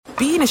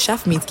being a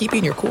chef means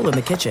keeping your cool in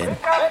the kitchen.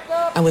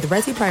 And with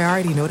Resi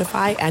Priority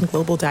Notify and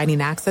Global Dining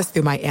Access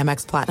through my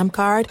Amex Platinum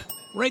card,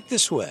 Right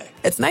this way.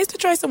 it's nice to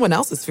try someone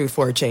else's food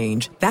for a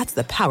change. That's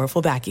the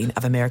powerful backing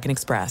of American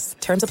Express.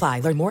 Terms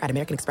apply. Learn more at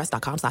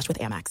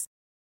americanexpress.com/withAmex.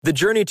 The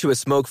journey to a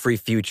smoke-free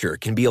future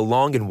can be a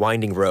long and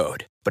winding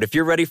road. But if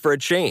you're ready for a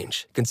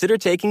change, consider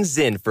taking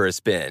Zyn for a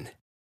spin.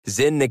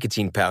 Zyn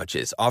nicotine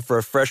pouches offer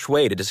a fresh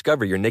way to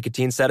discover your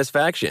nicotine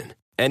satisfaction.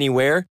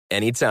 Anywhere,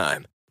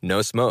 anytime.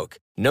 No smoke,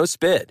 no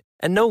spit,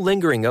 and no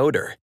lingering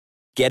odor.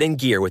 Get in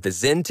gear with the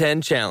Zyn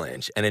 10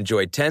 Challenge and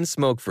enjoy 10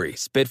 smoke-free,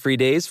 spit-free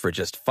days for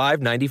just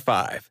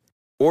 $5.95.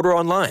 Order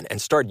online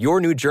and start your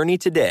new journey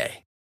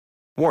today.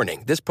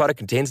 Warning, this product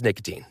contains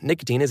nicotine.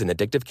 Nicotine is an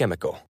addictive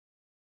chemical.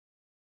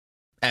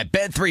 At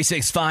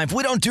Bet365,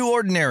 we don't do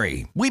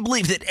ordinary. We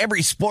believe that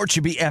every sport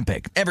should be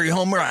epic. Every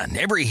home run,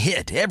 every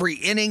hit, every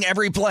inning,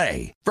 every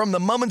play. From the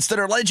moments that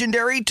are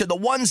legendary to the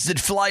ones that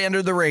fly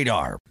under the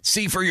radar.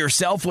 See for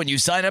yourself when you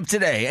sign up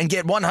today and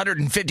get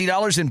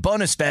 $150 in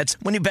bonus bets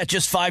when you bet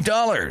just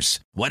 $5.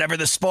 Whatever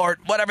the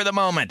sport, whatever the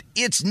moment,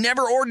 it's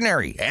never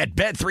ordinary at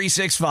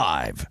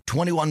Bet365.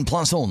 21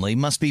 plus only.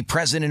 Must be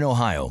present in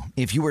Ohio.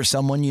 If you or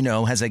someone you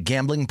know has a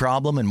gambling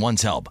problem and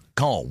wants help,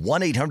 call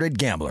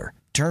 1-800-GAMBLER.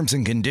 Terms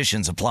and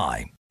conditions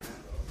apply.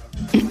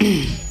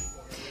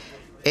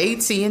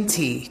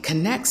 AT&T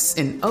connects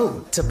an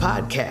ode to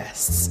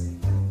podcasts.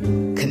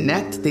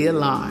 Connect the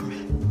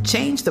alarm.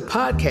 Change the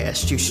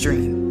podcast you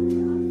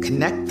stream.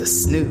 Connect the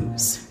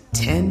snooze.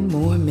 10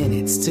 more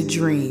minutes to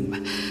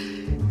dream.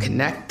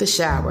 Connect the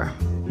shower.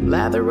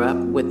 Lather up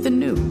with the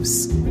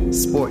news.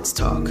 Sports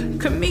talk,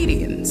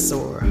 comedians,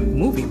 or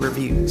movie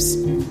reviews.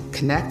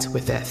 Connect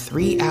with that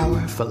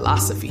 3-hour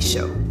philosophy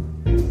show.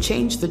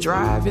 Change the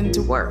drive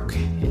into work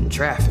in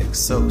traffic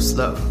so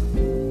slow.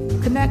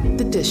 Connect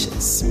the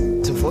dishes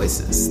to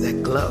voices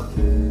that glow.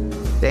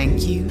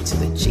 Thank you to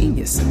the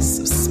geniuses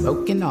of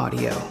spoken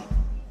audio.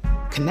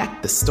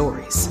 Connect the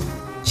stories.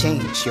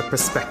 Change your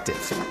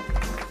perspective.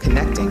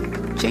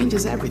 Connecting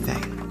changes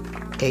everything.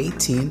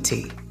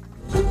 AT&T.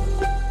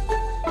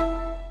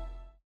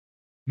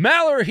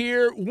 Maller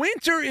here.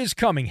 Winter is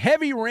coming.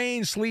 Heavy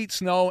rain, sleet,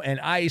 snow, and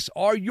ice.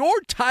 Are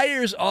your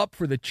tires up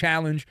for the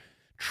challenge?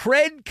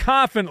 Tread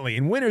confidently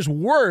in winter's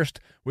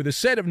worst with a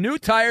set of new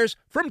tires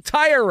from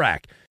Tire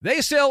Rack. They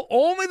sell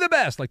only the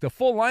best, like the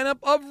full lineup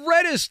of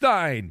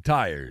Redestein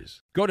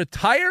tires. Go to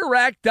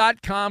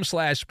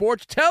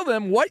TireRack.com/sports. Tell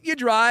them what you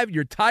drive.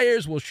 Your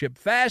tires will ship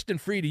fast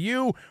and free to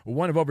you.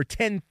 One of over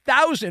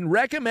 10,000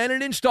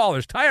 recommended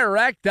installers.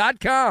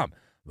 TireRack.com.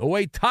 The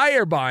way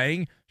tire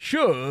buying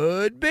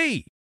should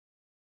be.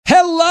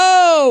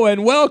 Hello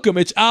and welcome.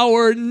 It's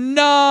our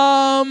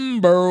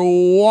number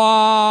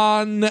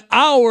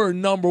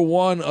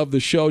one of the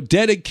show,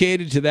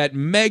 dedicated to that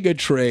mega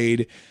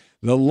trade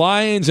the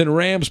Lions and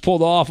Rams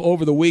pulled off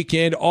over the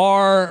weekend.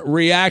 Our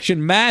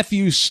reaction: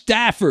 Matthew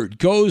Stafford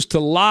goes to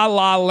La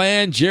La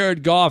Land.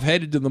 Jared Goff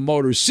headed to the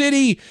Motor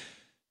City.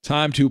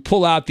 Time to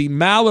pull out the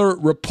Maller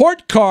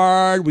report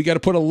card. We got to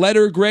put a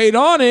letter grade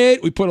on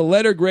it. We put a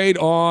letter grade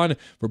on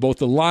for both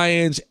the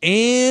Lions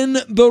and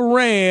the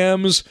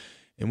Rams.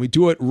 And we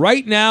do it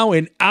right now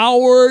in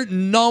our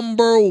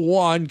number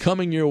one.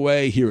 Coming your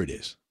way, here it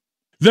is.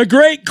 The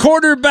great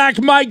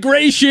quarterback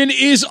migration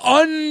is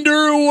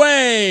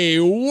underway.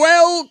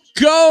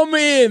 Welcome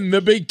in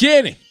the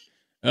beginning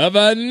of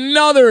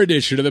another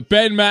edition of the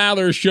Ben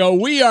Maller Show.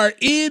 We are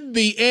in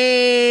the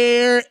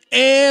air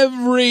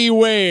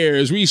everywhere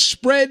as we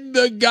spread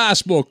the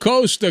gospel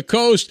coast to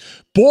coast,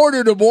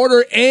 border to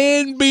border,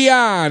 and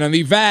beyond on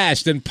the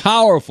vast and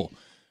powerful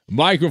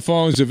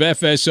microphones of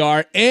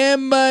FSR,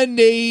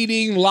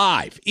 emanating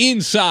live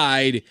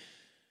inside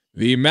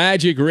the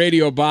Magic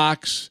Radio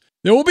Box.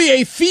 There will be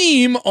a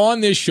theme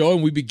on this show,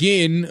 and we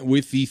begin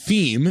with the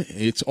theme.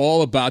 It's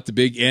all about the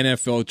big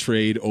NFL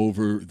trade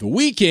over the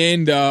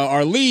weekend.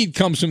 Our lead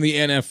comes from the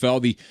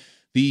NFL,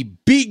 the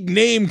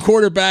big-name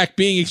quarterback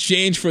being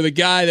exchanged for the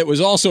guy that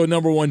was also a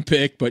number one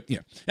pick. But,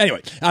 yeah.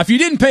 Anyway, if you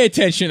didn't pay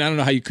attention, I don't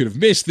know how you could have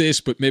missed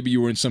this, but maybe you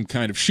were in some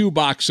kind of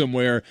shoebox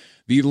somewhere.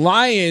 The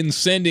Lions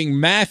sending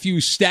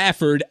Matthew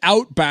Stafford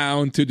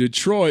outbound to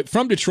Detroit,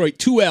 from Detroit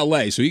to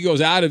L.A. So he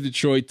goes out of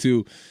Detroit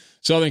to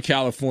Southern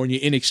California.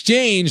 In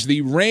exchange,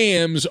 the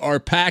Rams are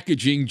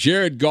packaging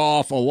Jared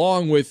Goff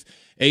along with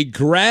a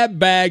grab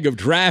bag of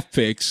draft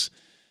picks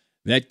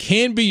that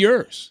can be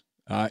yours.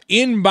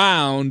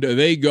 Inbound,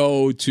 they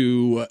go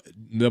to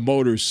the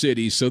Motor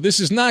City. So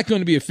this is not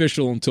going to be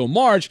official until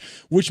March,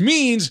 which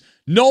means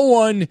no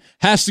one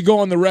has to go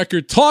on the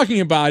record talking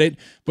about it,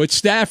 but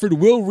Stafford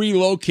will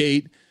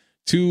relocate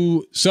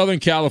to Southern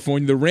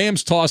California. The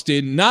Rams tossed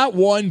in not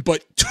one,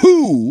 but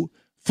 2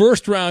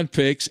 first-round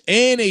picks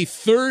and a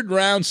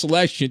third-round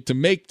selection to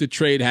make the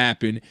trade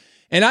happen.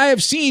 And I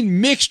have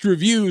seen mixed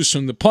reviews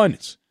from the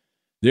pundits.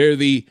 They're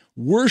the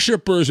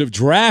worshipers of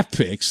draft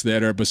picks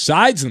that are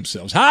besides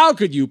themselves. How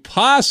could you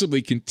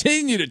possibly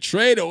continue to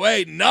trade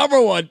away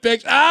number one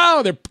picks?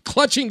 Oh, they're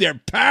clutching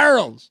their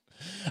pearls.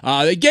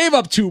 They gave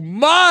up too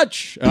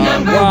much.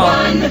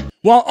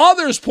 While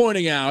others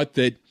pointing out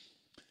that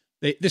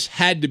This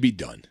had to be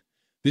done.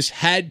 This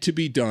had to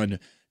be done.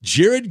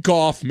 Jared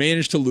Goff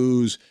managed to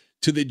lose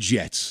to the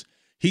Jets.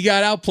 He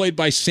got outplayed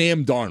by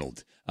Sam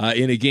Darnold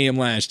in a game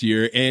last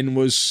year and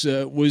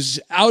was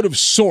out of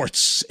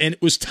sorts. And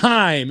it was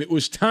time.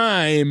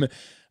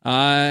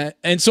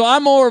 And so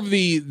I'm more of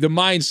the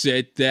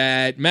mindset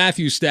that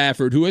Matthew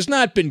Stafford, who has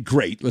not been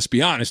great, let's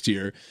be honest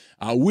here,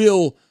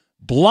 will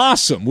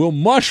blossom, will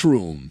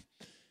mushroom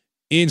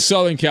in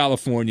Southern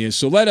California.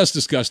 So let us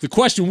discuss the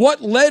question: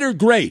 what letter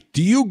grade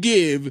do you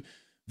give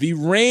the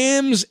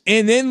Rams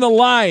and then the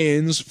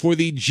Lions for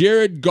the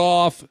Jared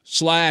Goff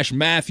 /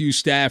 Matthew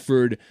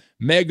Stafford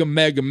mega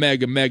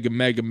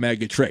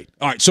trade?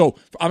 All right, so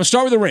I'm going to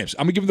start with the Rams.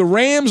 I'm going to give the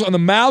Rams on the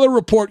Maller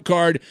report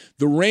card.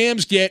 The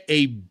Rams get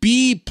a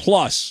B+.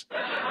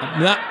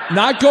 I'm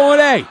not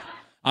going A.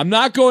 I'm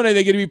not going A.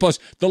 They get a B+.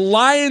 The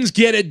Lions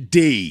get a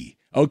D.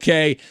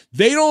 Okay,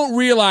 they don't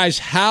realize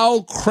how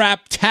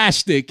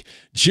craptastic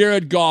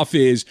Jared Goff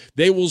is.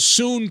 They will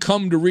soon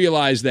come to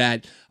realize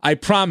that, I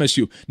promise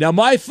you. Now,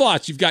 my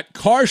thoughts: you've got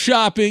car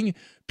shopping,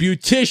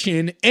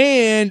 beautician,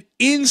 and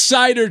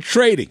insider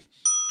trading.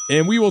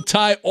 And we will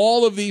tie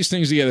all of these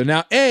things together.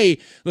 Now,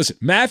 listen,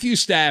 Matthew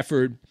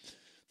Stafford,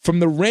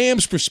 from the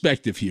Rams'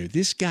 perspective here,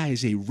 this guy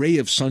is a ray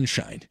of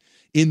sunshine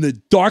in the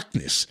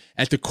darkness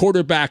at the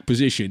quarterback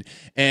position.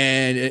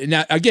 And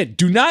now, again,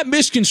 do not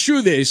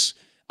misconstrue this.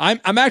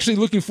 I'm actually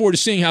looking forward to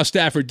seeing how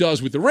Stafford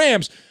does with the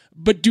Rams,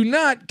 but do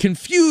not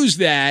confuse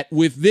that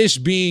with this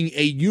being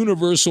a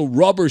universal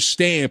rubber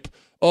stamp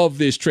of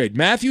this trade.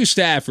 Matthew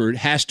Stafford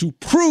has to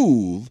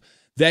prove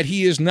that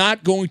he is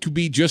not going to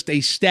be just a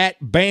stat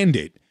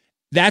bandit.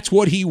 That's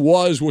what he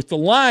was with the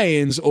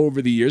Lions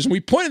over the years. And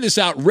we pointed this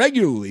out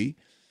regularly.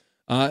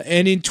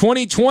 And in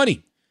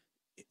 2020,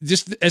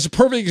 just as a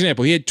perfect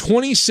example, he had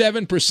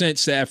 27%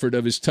 Stafford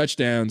of his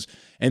touchdowns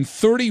and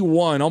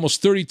 31,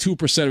 almost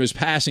 32% of his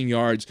passing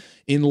yards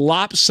in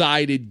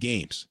lopsided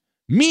games.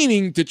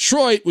 Meaning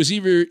Detroit was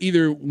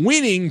either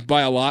winning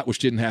by a lot, which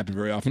didn't happen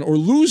very often, or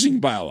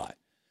losing by a lot.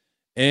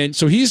 And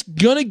so he's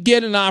going to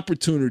get an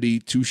opportunity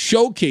to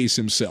showcase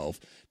himself,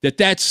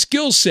 that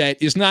skill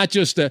set is not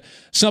just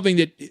something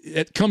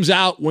that comes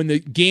out when the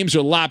games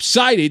are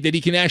lopsided, that he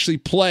can actually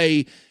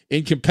play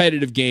in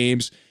competitive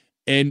games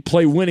and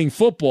play winning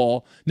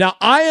football. Now,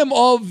 I am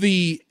of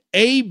the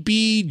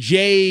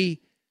ABJG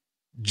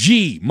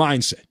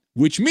mindset,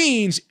 which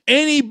means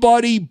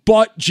anybody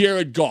but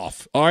Jared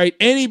Goff. All right,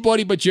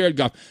 anybody but Jared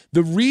Goff.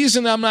 The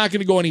reason I'm not going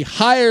to go any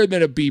higher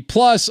than a B+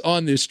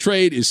 on this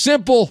trade is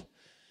simple.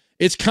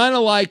 It's kind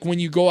of like when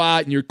you go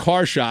out and you're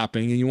car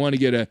shopping and you want to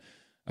get a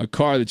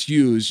car that's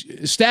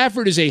used.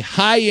 Stafford is a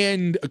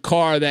high-end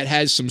car that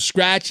has some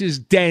scratches,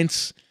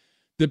 dents.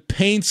 The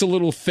paint's a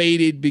little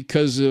faded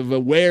because of a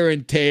wear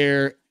and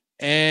tear,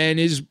 and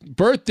his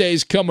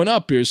birthday's coming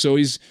up here, so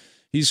he's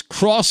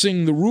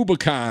crossing the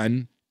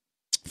Rubicon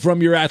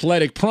from your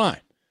athletic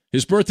prime.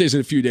 His birthday's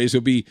in a few days.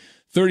 He'll be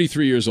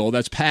 33 years old.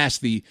 That's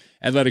past the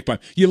athletic prime.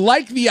 You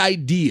like the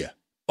idea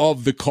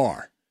of the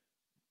car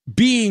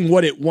being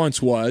what it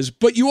once was,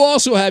 but you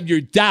also have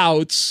your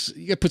doubts.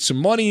 You got to put some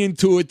money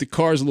into it. The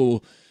car's a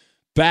little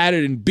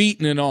battered and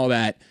beaten and all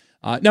that.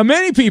 Now,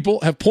 many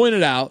people have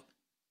pointed out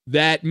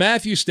that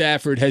Matthew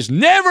Stafford has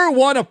never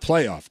won a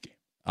playoff game,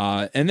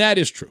 and that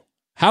is true.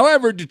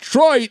 However,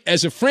 Detroit,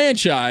 as a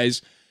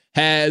franchise,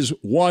 has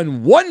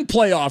won one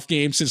playoff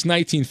game since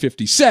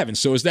 1957.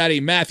 So is that a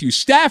Matthew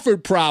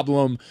Stafford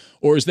problem,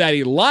 or is that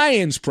a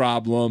Lions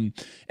problem?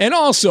 And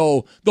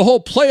also, the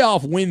whole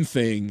playoff win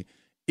thing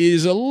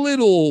is a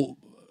little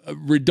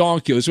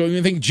redonkulous. So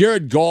I think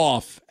Jared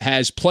Goff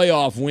has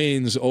playoff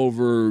wins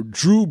over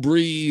Drew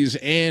Brees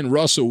and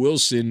Russell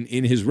Wilson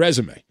in his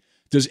resume.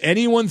 Does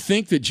anyone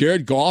think that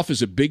Jared Goff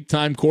is a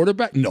big-time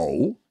quarterback?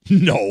 No,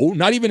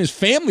 not even his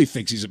family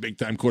thinks he's a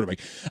big-time quarterback.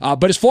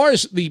 But as far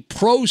as the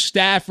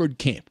pro-Stafford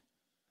camp,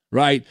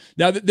 right,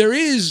 now there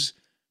is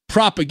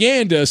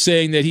propaganda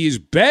saying that he is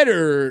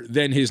better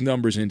than his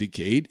numbers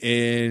indicate.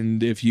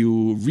 And if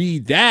you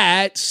read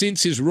that,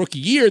 since his rookie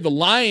year, the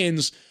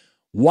Lions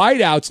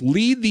wideouts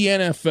lead the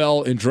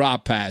NFL in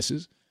drop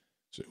passes.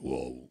 So,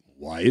 well,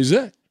 why is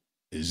that?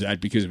 Is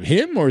that because of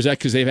him, or is that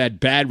because they've had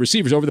bad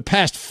receivers? Over the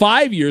past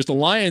 5 years, the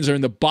Lions are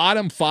in the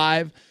bottom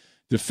 5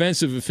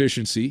 defensive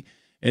efficiency,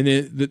 and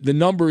the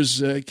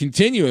numbers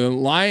continue.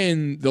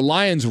 The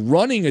Lions'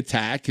 running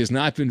attack has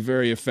not been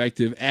very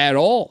effective at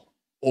all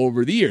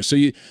over the years. So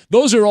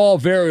those are all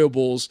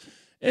variables,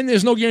 and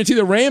there's no guarantee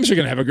the Rams are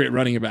going to have a great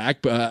running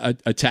back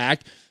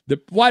attack. The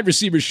wide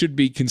receivers should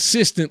be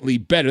consistently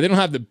better. They don't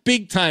have the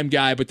big-time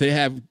guy, but they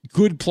have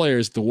good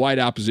players at the wide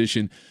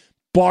opposition,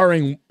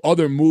 barring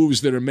other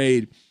moves that are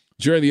made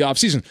during the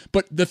offseason.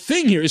 But the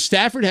thing here is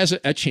Stafford has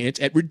a chance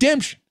at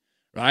redemption,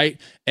 right?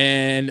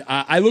 And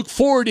I look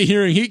forward to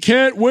hearing he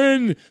can't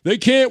win. They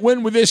can't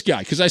win with this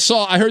guy. Because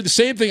I heard the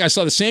same thing. I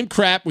saw the same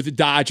crap with the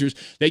Dodgers.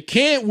 They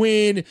can't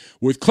win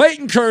with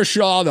Clayton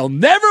Kershaw. They'll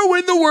never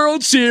win the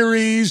World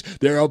Series.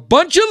 They're a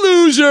bunch of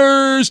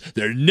losers.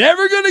 They're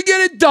never going to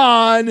get it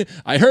done.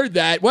 I heard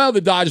that. Well,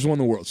 the Dodgers won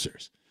the World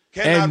Series.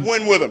 Cannot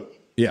win with him.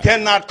 Yeah.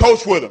 Cannot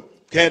coach with him.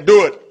 Can't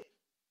do it.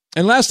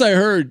 And last I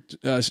heard,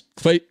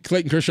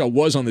 Clayton Kershaw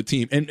was on the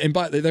team. And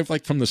they're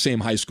like from the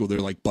same high school. They're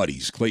like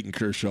buddies, Clayton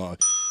Kershaw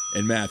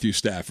and Matthew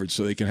Stafford,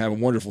 so they can have a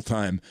wonderful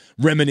time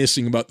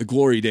reminiscing about the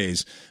glory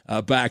days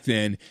back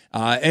then.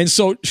 And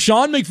so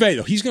Sean McVay,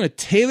 though, he's going to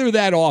tailor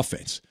that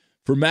offense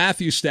for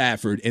Matthew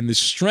Stafford and the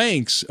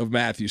strengths of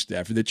Matthew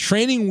Stafford. The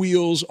training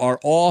wheels are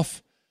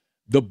off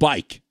the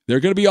bike. They're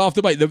going to be off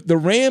the bike. The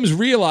Rams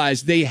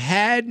realized they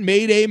had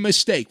made a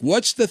mistake.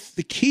 What's the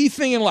key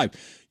thing in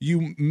life?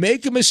 You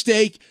make a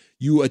mistake,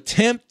 you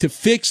attempt to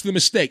fix the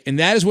mistake, and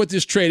that is what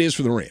this trade is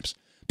for the Rams.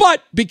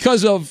 But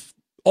because of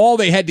all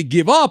they had to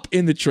give up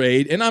in the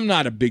trade, and I'm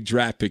not a big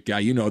draft pick guy.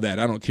 You know that.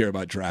 I don't care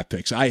about draft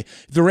picks.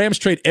 If the Rams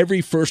trade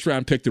every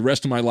first-round pick the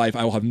rest of my life,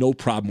 I will have no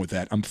problem with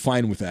that. I'm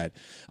fine with that.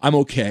 I'm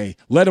okay.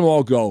 Let them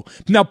all go.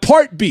 Now,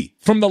 part B,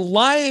 from the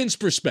Lions'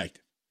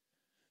 perspective,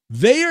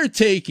 they are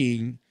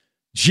taking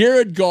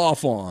Jared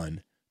Goff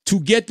on to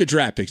get the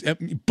draft picks.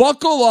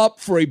 Buckle up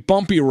for a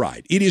bumpy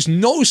ride. It is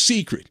no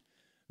secret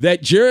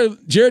that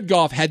Jared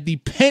Goff had the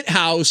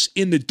penthouse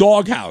in the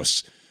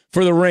doghouse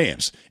for the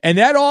Rams. And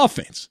that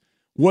offense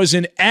was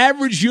an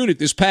average unit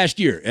this past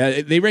year.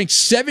 They ranked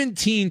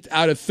 17th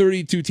out of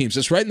 32 teams.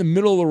 That's right in the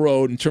middle of the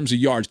road in terms of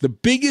yards. The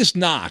biggest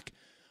knock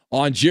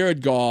on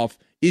Jared Goff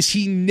is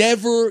he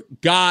never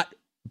got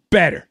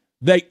better.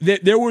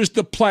 There was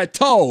the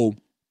plateau.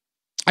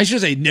 I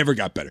should say never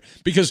got better,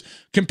 because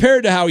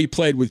compared to how he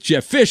played with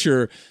Jeff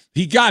Fisher,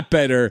 he got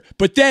better.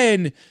 But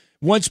then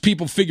once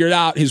people figured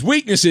out his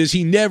weaknesses,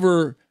 he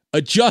never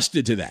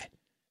adjusted to that.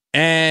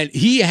 And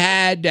he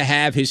had to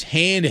have his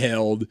hand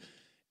held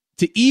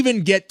to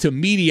even get to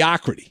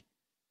mediocrity.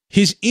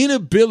 His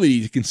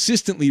inability to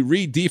consistently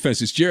read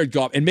defenses, Jared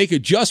Goff, and make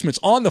adjustments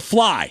on the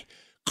fly.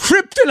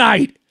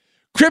 Kryptonite.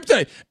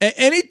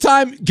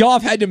 Anytime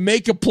Goff had to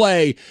make a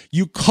play,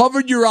 you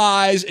covered your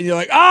eyes and you're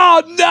like,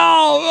 oh, no,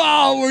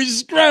 oh, we're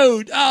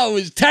screwed. Oh, it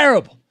was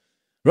terrible.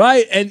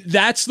 Right? And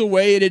that's the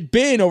way it had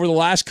been over the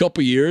last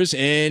couple of years,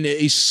 and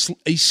a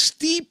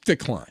steep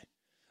decline.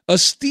 A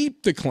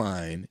steep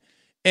decline.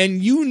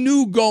 And you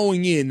knew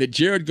going in that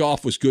Jared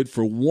Goff was good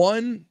for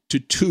 1 to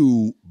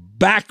 2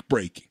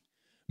 back-breaking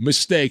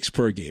mistakes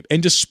per game.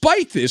 And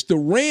despite this, the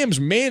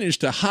Rams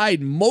managed to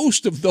hide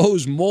most of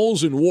those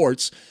moles and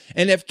warts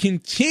and have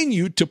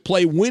continued to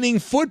play winning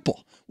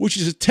football, which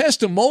is a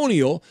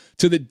testimonial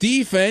to the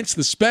defense,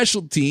 the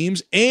special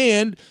teams,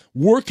 and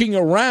working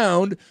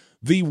around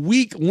the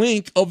weak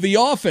link of the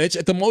offense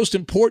at the most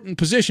important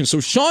position.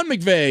 So Sean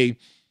McVay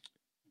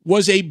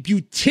was a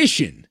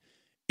beautician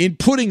in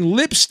putting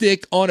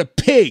lipstick on a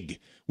pig,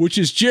 which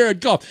is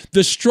Jared Goff.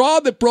 The straw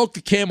that broke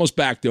the camel's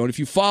back, though, and if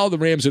you follow the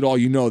Rams at all,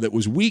 you know that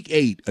was Week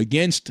 8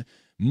 against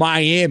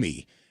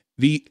Miami.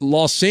 The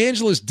Los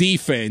Angeles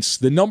defense,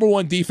 the number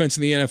one defense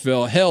in the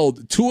NFL,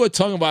 held Tua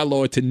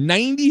Tagovailoa to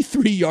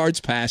 93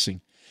 yards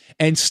passing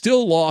and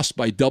still lost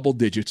by double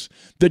digits.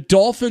 The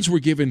Dolphins were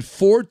given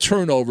 4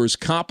 turnovers,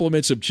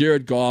 compliments of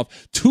Jared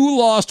Goff, 2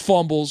 lost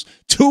fumbles,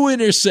 2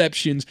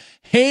 interceptions,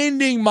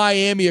 handing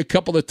Miami a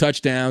couple of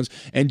touchdowns,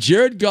 and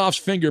Jared Goff's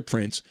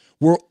fingerprints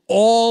were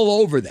all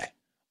over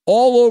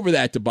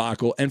that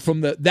debacle. And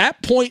from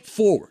that point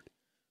forward,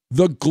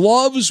 the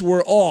gloves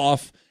were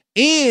off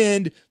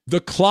and the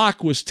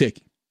clock was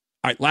ticking.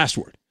 All right, last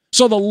word.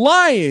 So the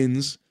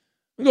Lions,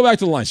 we'll go back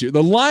to the Lions here.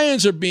 The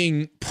Lions are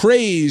being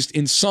praised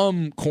in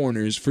some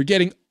corners for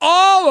getting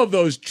all of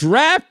those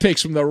draft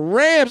picks from the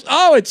Rams.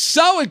 Oh, it's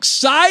so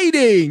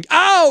exciting.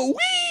 Oh,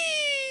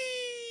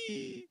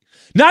 wee!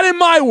 Not in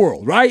my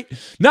world, right?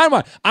 Not in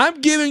my.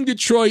 I'm giving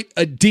Detroit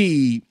a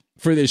D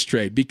for this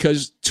trade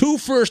because 2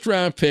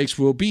 first-round picks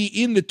will be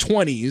in the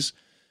 20s,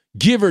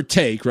 give or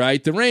take,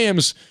 right? The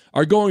Rams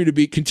are going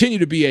to continue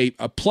to be a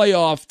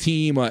playoff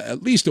team,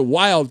 at least a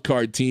wild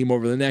card team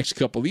over the next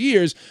couple of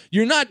years.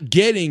 You're not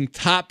getting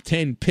top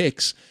 10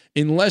 picks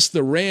unless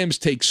the Rams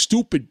take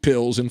stupid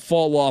pills and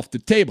fall off the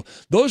table.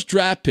 Those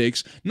draft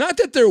picks, not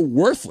that they're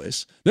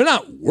worthless. They're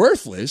not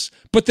worthless,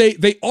 but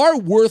they are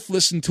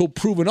worthless until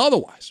proven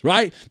otherwise,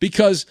 right?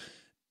 Because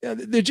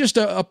they're just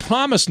a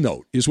promise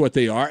note is what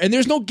they are, and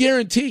there's no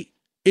guarantee.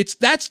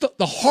 That's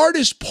the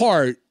hardest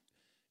part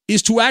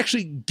is to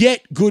actually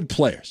get good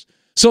players.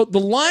 So the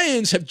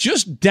Lions have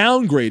just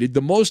downgraded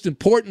the most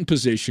important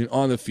position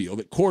on the field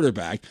at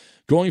quarterback,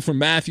 going from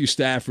Matthew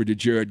Stafford to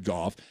Jared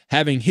Goff,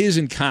 having his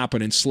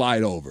incompetence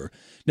slide over.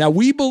 Now,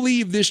 we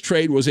believe this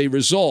trade was a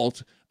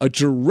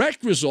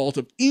direct result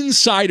of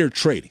insider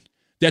trading,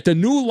 that the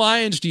new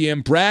Lions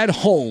GM, Brad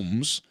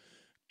Holmes,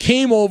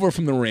 came over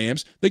from the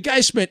Rams. The guy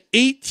spent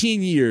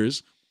 18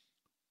 years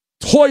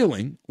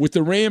toiling with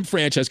the Ram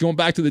franchise, going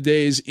back to the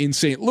days in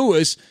St.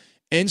 Louis.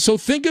 And so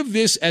think of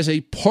this as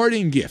a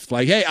parting gift.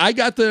 Like, hey, I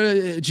got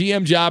the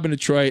GM job in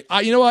Detroit.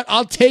 You know what?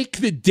 I'll take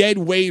the dead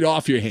weight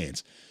off your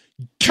hands.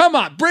 Come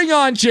on, bring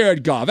on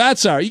Jared Goff.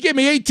 That's all right. You gave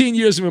me 18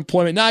 years of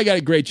employment. Now I got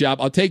a great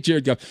job. I'll take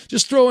Jared Goff.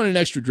 Just throw in an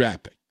extra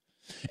draft pick.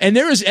 And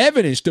there is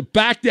evidence to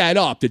back that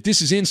up, that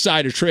this is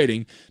insider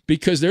trading,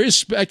 because there is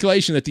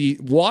speculation that the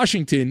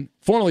Washington,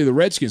 formerly the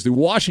Redskins, the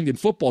Washington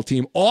football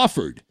team,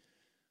 offered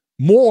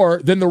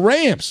more than the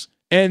Rams.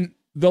 And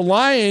the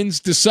Lions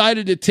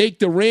decided to take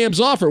the Rams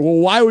offer. Well,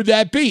 why would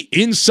that be?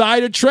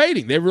 Insider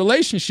trading. They have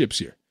relationships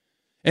here.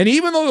 And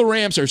even though the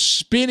Rams are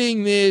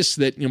spinning this,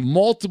 that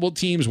multiple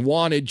teams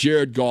wanted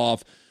Jared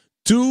Goff,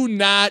 do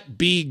not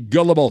be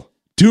gullible.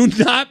 Do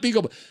not be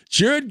gullible.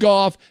 Jared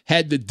Goff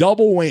had the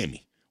double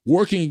whammy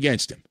working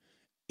against him.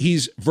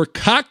 He's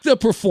verkakta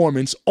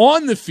performance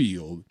on the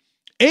field,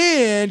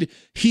 and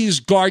he's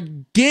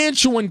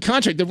gargantuan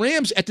contract. The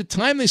Rams, at the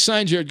time they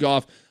signed Jared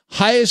Goff,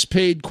 highest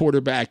paid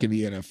quarterback in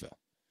the NFL.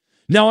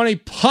 Now, on a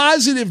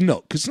positive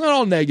note, because it's not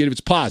all negative,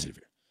 it's positive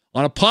here.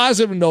 On a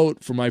positive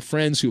note, for my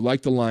friends who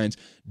like the Lions,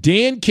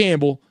 Dan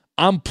Campbell,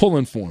 I'm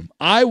pulling for him.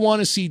 I want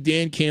to see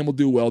Dan Campbell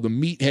do well, the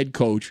meathead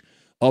coach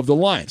of the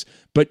Lions.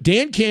 But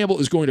Dan Campbell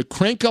is going to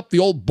crank up the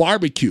old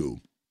barbecue.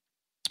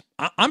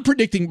 I'm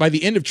predicting by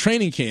the end of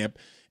training camp,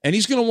 and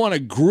he's going to want to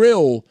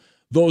grill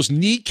those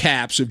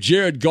kneecaps of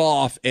Jared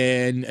Goff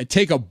and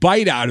take a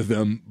bite out of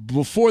them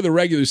before the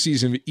regular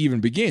season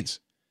even begins.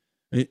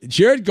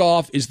 Jared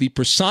Goff is the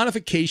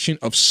personification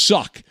of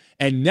suck,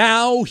 and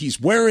now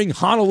he's wearing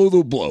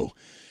Honolulu blue.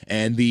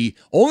 And the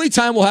only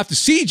time we'll have to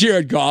see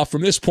Jared Goff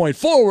from this point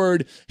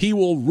forward, he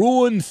will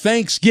ruin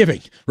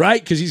Thanksgiving,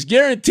 right? Because he's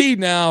guaranteed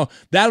now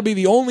that'll be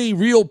the only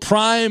real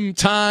prime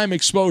time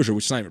exposure,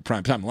 which is not even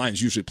prime time. The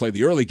Lions usually play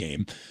the early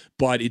game,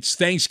 but it's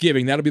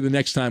Thanksgiving. That'll be the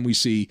next time we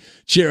see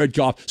Jared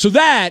Goff. So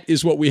that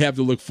is what we have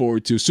to look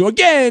forward to. So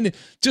again,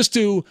 just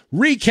to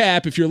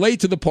recap, if you're late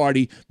to the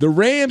party, the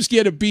Rams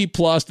get a B+,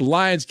 the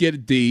Lions get a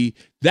D.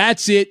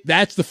 That's it.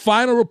 That's the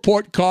final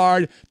report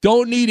card.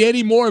 Don't need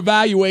any more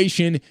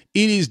evaluation.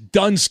 It is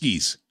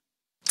Dunskies.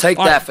 Take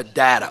that for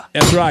data.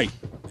 That's right.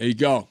 There you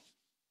go.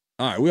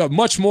 All right, we have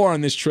much more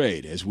on this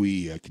trade as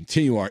we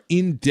continue our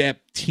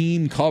in-depth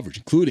team coverage,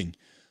 including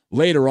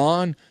later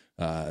on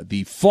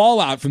the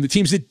fallout from the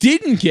teams that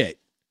didn't get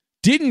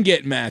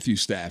Matthew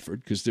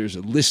Stafford, because there's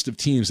a list of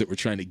teams that were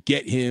trying to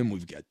get him.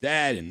 We've got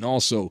that, and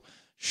also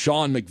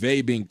Sean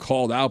McVay being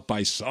called out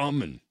by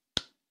some, and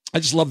I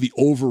just love the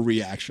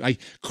overreaction. I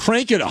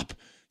crank it up.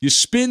 You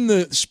spin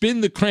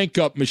the crank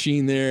up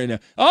machine there, and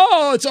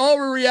it's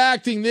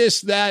overreacting,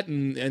 this, that,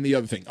 and the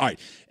other thing. All right,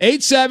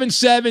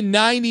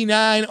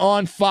 877-99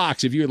 on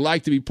Fox. If you would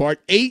like to be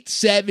part,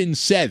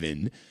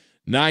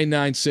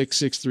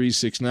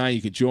 877-996-6369.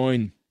 You can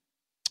join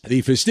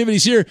the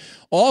festivities here.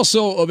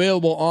 Also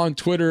available on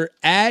Twitter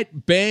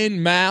at Ben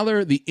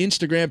Maller, the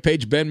Instagram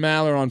page Ben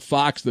Maller on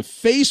Fox, the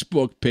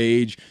Facebook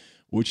page,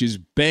 which is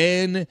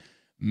Ben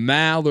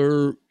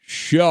Maller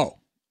Show.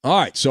 All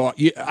right, so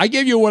I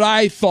gave you what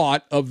I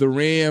thought of the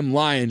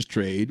Ram-Lions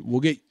trade. We'll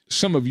get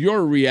some of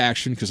your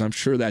reaction, because I'm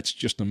sure that's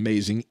just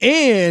amazing.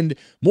 And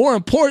more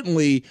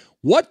importantly,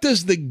 what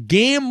does the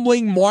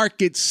gambling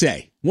market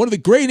say? One of the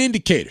great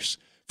indicators.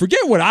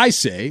 Forget what I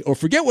say, or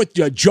forget what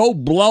Joe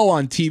Blow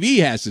on TV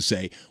has to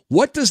say.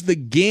 What does the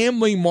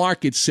gambling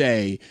market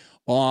say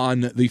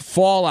on the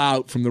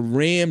fallout from the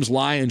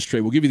Rams-Lions trade?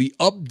 We'll give you the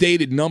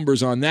updated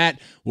numbers on that.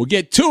 We'll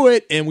get to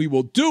it, and we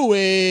will do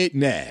it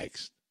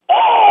next.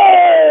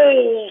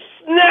 Oh,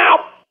 snap!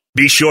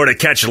 Be sure to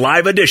catch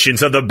live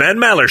editions of the Ben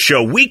Maller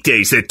Show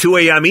weekdays at 2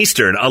 a.m.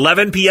 Eastern,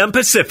 11 p.m.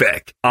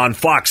 Pacific on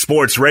Fox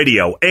Sports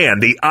Radio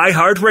and the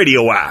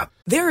iHeartRadio app.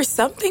 There are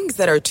some things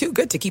that are too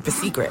good to keep a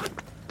secret.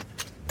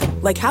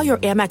 Like how your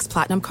Amex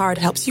Platinum card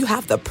helps you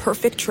have the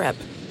perfect trip.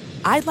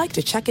 I'd like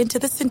to check into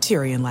the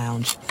Centurion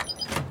Lounge.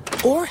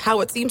 Or how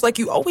it seems like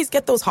you always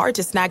get those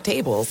hard-to-snag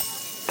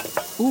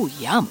tables. Ooh,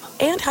 yum.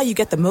 And how you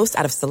get the most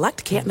out of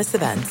select can't-miss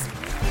events.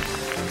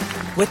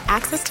 With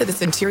access to the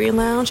Centurion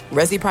Lounge,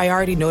 Resi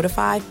Priority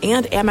Notified,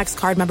 and Amex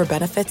card member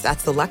benefits at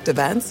select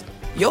events,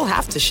 you'll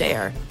have to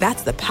share.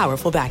 That's the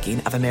powerful backing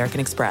of American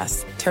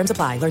Express. Terms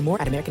apply. Learn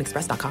more at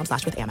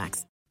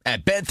americanexpress.com/withAmex.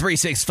 At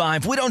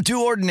Bet365, we don't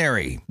do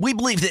ordinary. We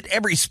believe that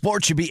every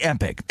sport should be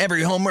epic.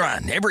 Every home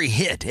run, every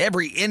hit,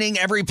 every inning,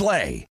 every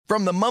play.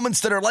 From the moments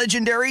that are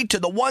legendary to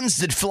the ones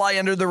that fly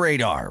under the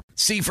radar.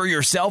 See for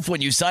yourself when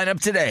you sign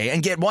up today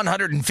and get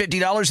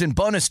 $150 in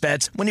bonus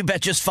bets when you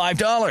bet just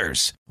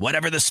 $5.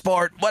 Whatever the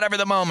sport, whatever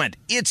the moment,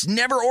 it's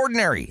never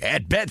ordinary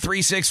at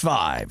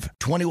Bet365.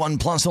 21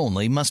 plus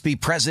only. Must be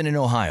present in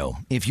Ohio.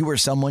 If you or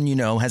someone you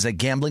know has a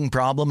gambling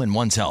problem and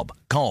wants help,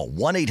 call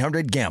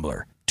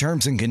 1-800-GAMBLER.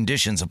 Terms and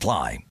conditions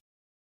apply.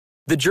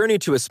 The journey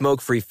to a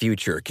smoke-free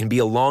future can be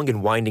a long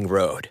and winding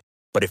road.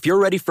 But if you're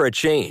ready for a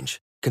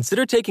change,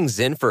 consider taking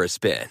Zyn for a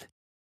spin.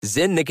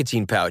 Zyn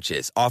nicotine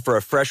pouches offer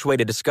a fresh way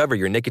to discover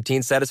your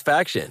nicotine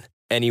satisfaction.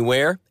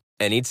 Anywhere,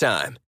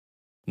 anytime.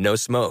 No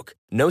smoke,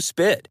 no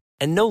spit,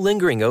 and no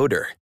lingering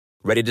odor.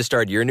 Ready to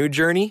start your new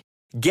journey?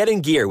 Get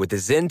in gear with the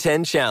Zyn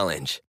 10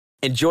 Challenge.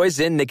 Enjoy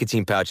Zyn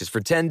nicotine pouches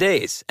for 10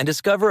 days and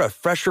discover a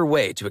fresher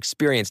way to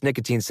experience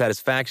nicotine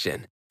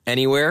satisfaction.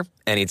 Anywhere,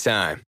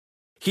 anytime.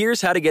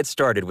 Here's how to get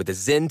started with the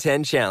Zyn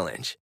 10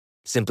 Challenge.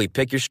 Simply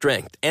pick your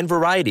strength and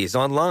varieties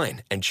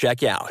online and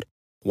check out.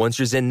 Once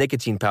your Zyn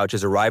nicotine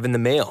pouches arrive in the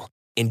mail,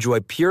 enjoy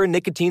pure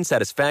nicotine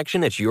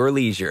satisfaction at your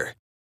leisure.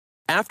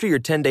 After your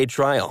 10-day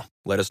trial,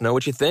 let us know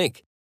what you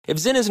think. If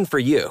Zyn isn't for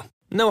you,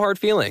 no hard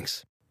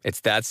feelings. It's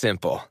that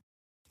simple.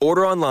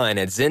 Order online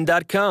at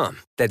Zyn.com.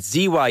 That's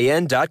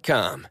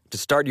ZYN.com to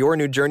start your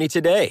new journey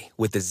today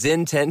with the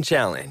Zyn 10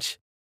 Challenge.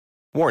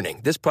 Warning,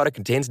 this product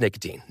contains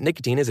nicotine.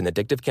 Nicotine is an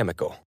addictive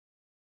chemical.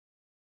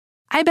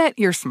 I bet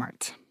you're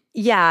smart.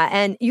 Yeah,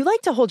 and you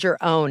like to hold your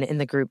own in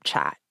the group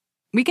chat.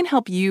 We can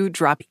help you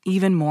drop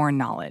even more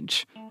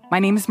knowledge. My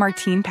name is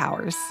Martine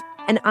Powers.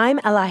 And I'm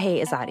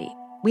Elahe Izadi.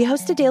 We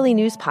host a daily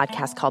news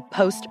podcast called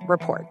Post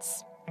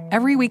Reports.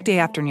 Every weekday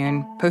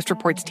afternoon, Post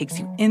Reports takes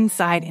you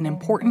inside an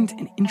important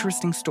and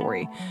interesting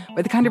story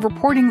with the kind of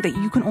reporting that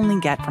you can only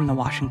get from the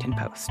Washington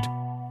Post.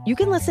 You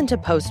can listen to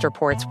Post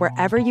Reports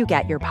wherever you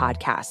get your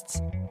podcasts.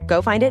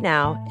 Go find it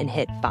now and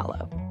hit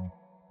follow.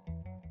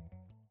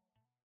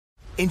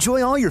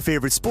 Enjoy all your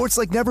favorite sports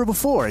like never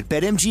before at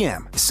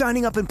BetMGM.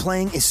 Signing up and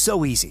playing is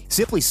so easy.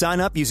 Simply sign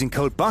up using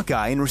code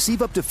Buckeye and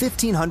receive up to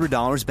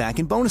 $1,500 back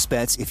in bonus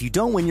bets if you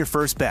don't win your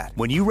first bet.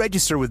 When you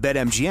register with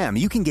BetMGM,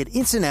 you can get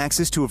instant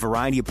access to a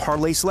variety of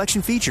parlay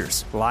selection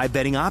features, live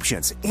betting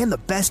options, and the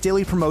best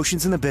daily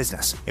promotions in the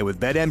business. And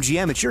with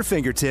BetMGM at your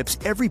fingertips,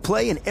 every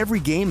play and every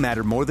game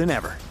matter more than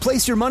ever.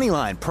 Place your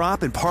moneyline,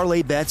 prop, and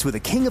parlay bets with the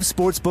king of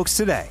sportsbooks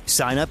today.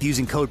 Sign up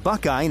using code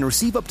Buckeye and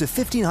receive up to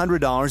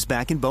 $1,500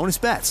 back in bonus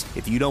bets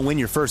if you don't win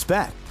your first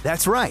bet.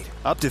 That's right,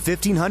 up to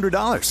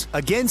 $1,500.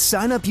 Again,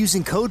 sign up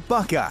using code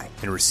Buckeye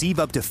and receive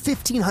up to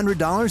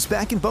 $1,500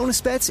 back in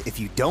bonus bets if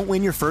you don't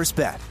win your first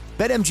bet.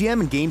 BetMGM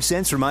and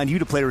GameSense remind you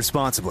to play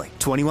responsibly.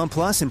 21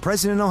 plus and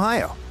present in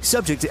Ohio.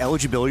 Subject to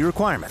eligibility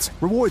requirements.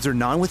 Rewards are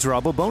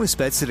non-withdrawable bonus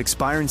bets that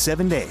expire in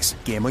 7 days.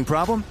 Gambling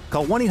problem?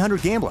 Call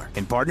 1-800-GAMBLER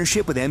in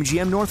partnership with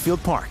MGM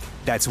Northfield Park.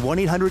 That's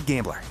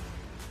 1-800-GAMBLER.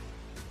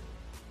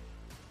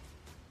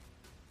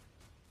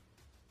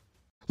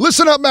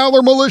 Listen up,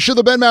 Maller Militia.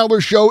 The Ben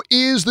Maller Show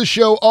is the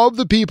show of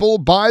the people,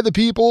 by the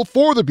people,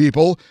 for the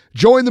people.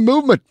 Join the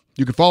movement.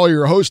 You can follow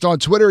your host on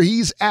Twitter.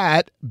 He's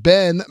at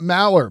Ben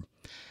Maller.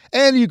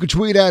 And you can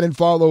tweet at and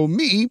follow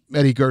me,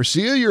 Eddie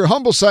Garcia, your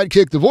humble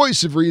sidekick, the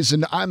voice of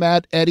reason. I'm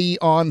at Eddie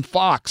on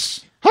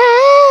Fox.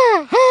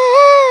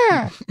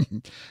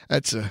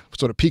 That's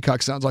what a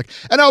peacock sounds like.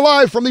 And now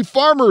live from the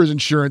Farmers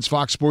Insurance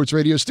Fox Sports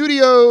Radio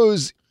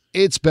studios,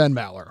 it's Ben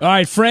Maller. All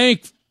right,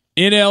 Frank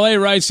in L.A.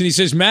 writes, and he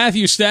says,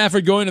 Matthew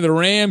Stafford going to the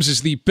Rams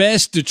is the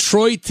best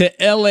Detroit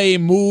to L.A.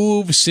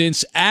 move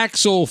since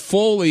Axel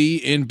Foley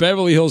in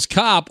Beverly Hills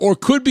Cop, or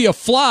could be a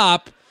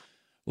flop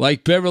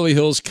like Beverly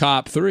Hills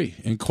Cop 3.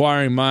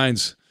 Inquiring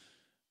minds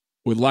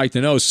would like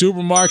to know.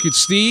 Supermarket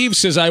Steve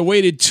says, I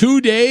waited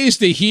 2 days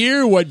to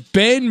hear what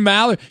Ben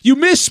Maller... You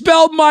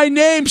misspelled my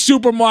name,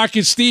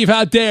 Supermarket Steve.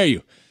 How dare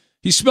you?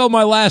 He spelled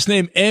my last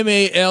name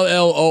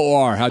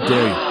Mallor. How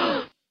dare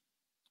you?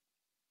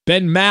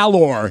 Ben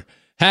Maller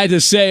had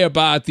to say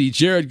about the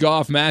Jared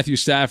Goff-Matthew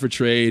Stafford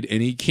trade,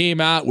 and he came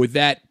out with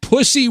that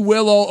pussy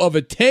willow of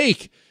a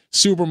take.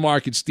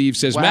 Supermarket Steve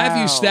says, wow.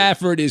 Matthew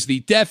Stafford is the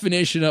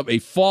definition of a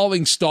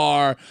falling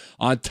star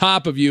on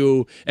top of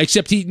you,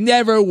 except he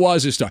never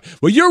was a star.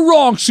 Well, you're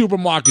wrong,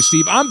 Supermarket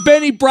Steve. I'm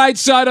Benny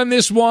Brightside on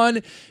this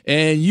one,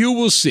 and you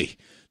will see.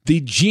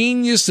 The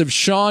genius of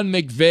Sean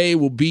McVay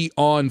will be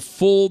on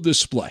full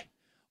display.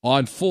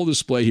 On full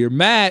display here.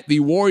 Matt,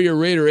 the Warrior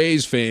Raider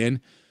A's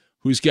fan,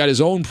 who's got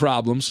his own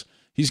problems,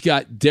 he's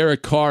got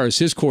Derek Carr as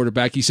his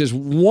quarterback. He says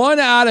 1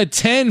 out of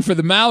 10 for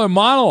the Maller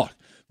monologue.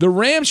 The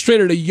Rams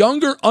traded a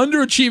younger,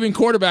 underachieving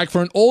quarterback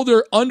for an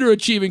older,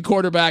 underachieving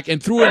quarterback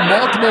and threw in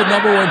multiple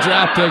number 1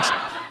 draft picks.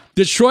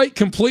 Detroit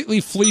completely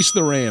fleeced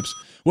the Rams.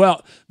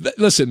 Well,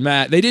 listen,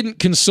 Matt, they didn't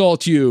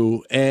consult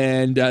you,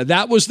 and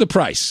that was the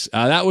price.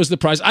 That was the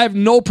price. I have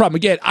no problem.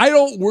 Again, I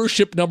don't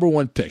worship number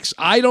 1 picks.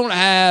 I don't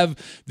have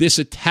this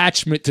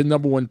attachment to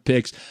number 1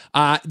 picks.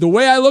 The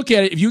way I look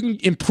at it, if you can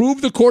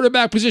improve the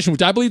quarterback position,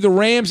 which I believe the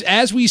Rams,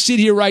 as we sit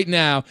here right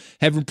now,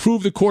 have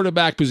improved the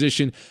quarterback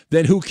position,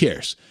 then who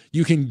cares?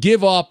 You can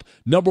give up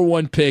number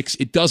 1 picks.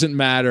 It doesn't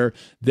matter.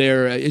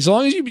 As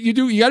long as you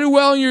got to do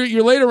well in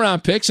your later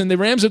round picks, and the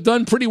Rams have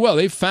done pretty well.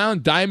 They've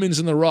found diamonds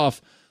in the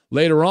rough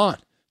later on.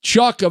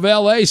 Chuck of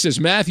L.A. says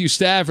Matthew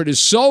Stafford is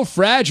so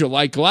fragile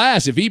like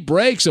glass. If he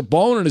breaks a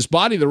bone in his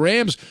body, the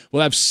Rams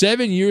will have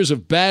 7 years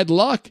of bad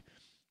luck.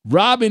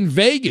 Rob in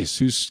Vegas,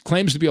 who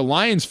claims to be a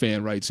Lions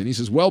fan, writes, and he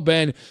says, well,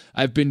 Ben,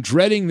 I've been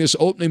dreading this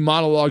opening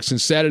monologue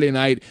since Saturday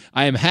night.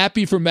 I am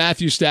happy for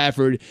Matthew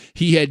Stafford.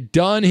 He had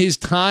done his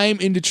time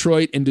in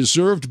Detroit and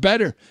deserved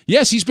better.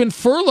 Yes, he's been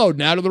furloughed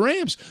now to the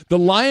Rams. The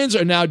Lions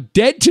are now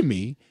dead to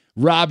me,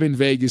 Rob in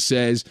Vegas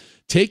says.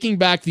 Taking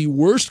back the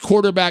worst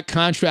quarterback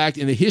contract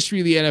in the history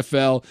of the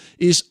NFL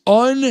is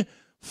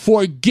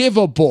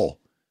unforgivable,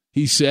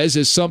 he says,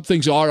 as some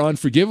things are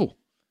unforgivable.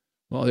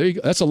 Well, there you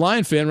go. That's a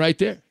Lion fan right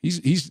there.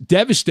 He's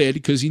devastated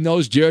because he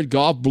knows Jared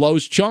Goff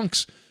blows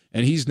chunks,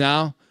 and he's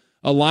now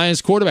a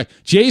Lions quarterback.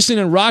 Jason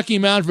in Rocky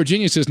Mount,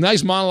 Virginia says,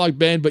 nice monologue,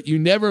 Ben, but you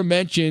never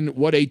mention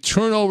what a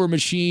turnover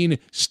machine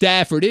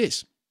Stafford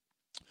is.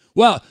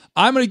 Well,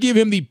 I'm going to give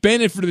him the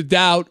benefit of the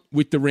doubt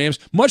with the Rams,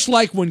 much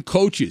like when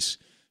coaches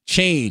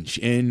change,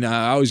 and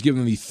I always give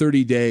them the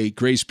 30-day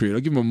grace period.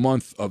 I'll give them a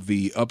month of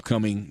the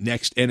upcoming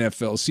next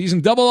NFL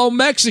season. Double O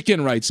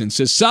Mexican writes in,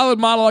 says, solid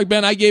monologue,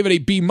 Ben. I gave it a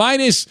B-.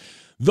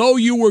 though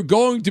you were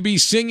going to be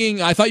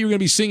singing, I thought you were going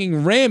to be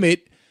singing Ram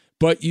It,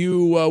 but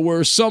you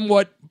were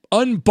somewhat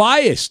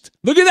unbiased.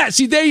 Look at that.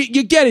 See, there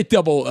you get it,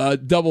 double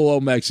O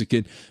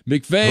Mexican.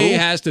 McVay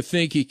has to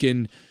think he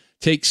can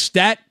take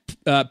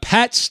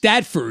Pat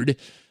Stafford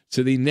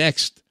to the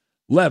next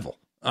level.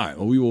 All right,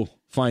 well, we will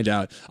find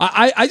out.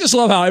 I just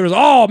love how it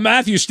was,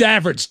 Matthew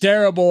Stafford's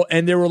terrible,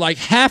 and there were like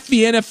half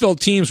the NFL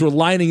teams were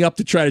lining up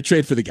to try to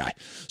trade for the guy.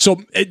 So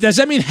does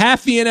that mean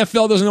half the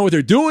NFL doesn't know what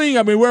they're doing?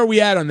 I mean, where are we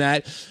at on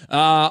that?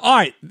 All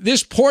right,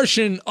 this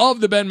portion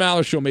of the Ben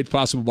Maller Show made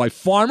possible by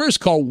Farmers.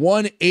 Call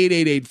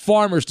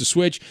 1-888-FARMERS to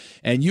switch,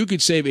 and you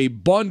could save a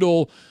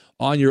bundle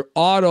on your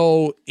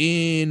auto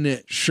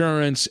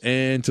insurance.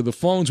 And to the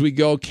phones we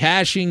go,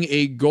 cashing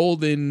a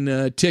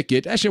golden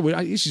ticket. Actually,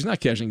 I guess he's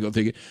not cashing a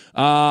golden ticket.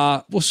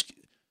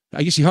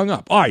 I guess he hung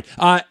up. All right.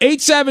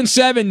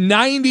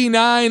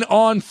 877-99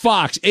 on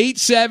Fox.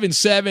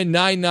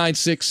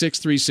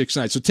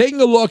 877-996-6369. So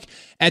taking a look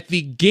at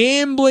the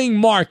gambling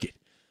market.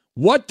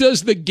 What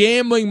does the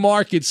gambling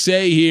market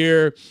say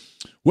here?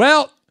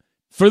 Well,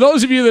 for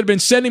those of you that have been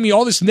sending me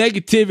all this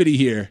negativity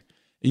here,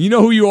 and you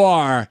know who you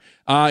are,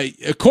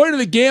 according to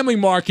the gambling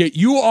market,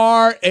 you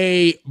are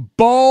a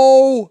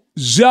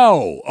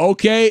bozo,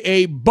 okay?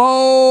 A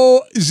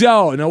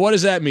bozo. Now, what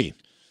does that mean?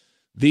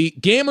 The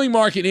gambling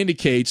market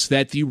indicates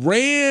that the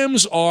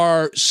Rams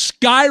are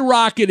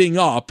skyrocketing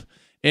up,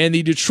 and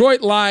the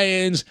Detroit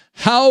Lions,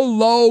 how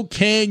low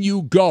can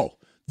you go?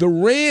 The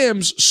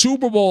Rams'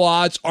 Super Bowl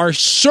odds are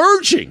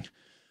surging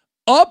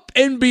up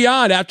and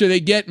beyond after they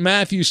get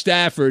Matthew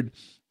Stafford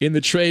in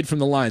the trade from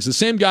the Lions. The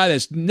same guy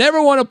that's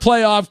never won a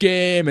playoff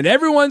game, and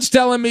everyone's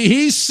telling me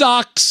he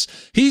sucks,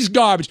 he's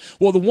garbage.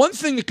 Well, the one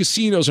thing the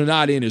casinos are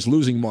not in is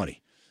losing money.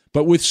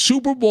 But with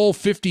Super Bowl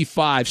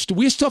 55,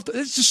 we still have to,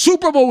 it's a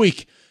Super Bowl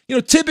week. You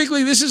know,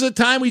 typically this is a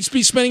time we'd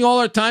be spending all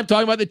our time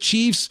talking about the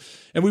Chiefs,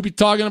 and we'd be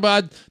talking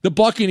about the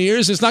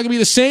Buccaneers. It's not going to be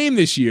the same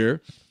this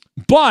year.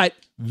 But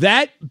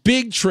that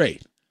big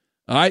trade,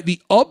 all right, the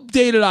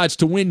updated odds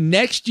to win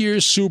next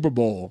year's Super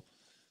Bowl,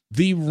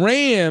 the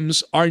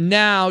Rams are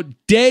now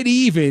dead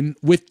even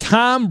with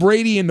Tom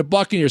Brady and the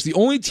Buccaneers. The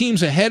only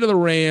teams ahead of the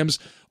Rams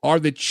are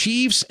the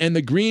Chiefs and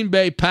the Green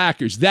Bay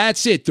Packers.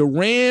 That's it. The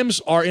Rams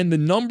are in the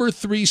number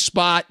 3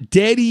 spot,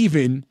 dead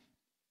even,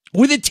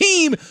 with a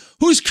team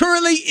who's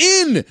currently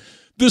in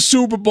the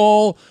Super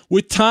Bowl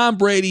with Tom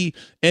Brady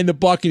and the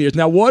Buccaneers.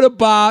 Now, what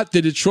about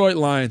the Detroit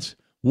Lions?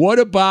 What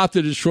about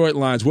the Detroit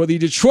Lions? Well, the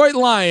Detroit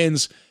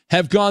Lions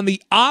have gone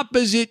the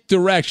opposite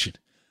direction.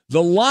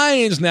 The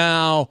Lions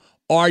now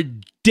are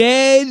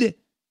dead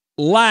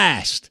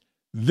last.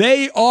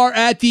 They are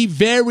at the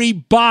very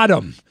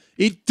bottom.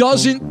 It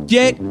doesn't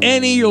get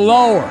any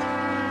lower.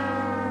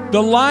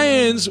 The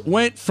Lions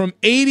went from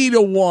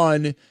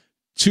 80-1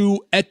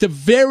 to at the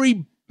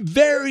very,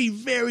 very,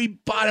 very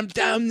bottom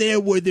down there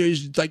where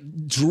there's like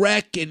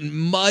dreck and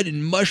mud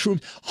and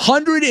mushrooms.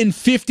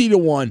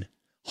 150-1.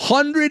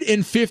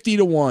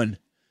 150-1.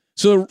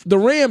 So the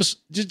Rams,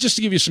 just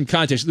to give you some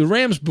context, the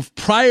Rams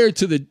prior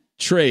to the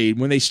trade,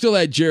 when they still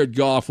had Jared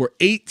Goff, were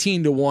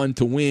 18-1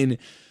 to win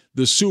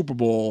the Super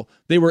Bowl.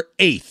 They were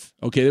 8th.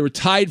 Okay, they were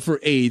tied for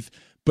 8th.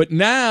 But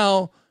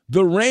now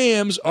the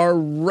Rams are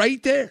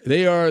right there.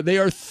 They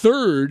are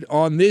third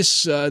on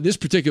this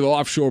particular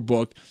offshore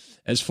book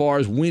as far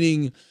as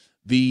winning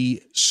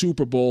the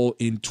Super Bowl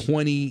in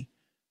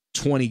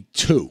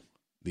 2022,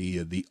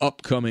 the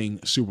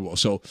upcoming Super Bowl.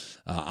 So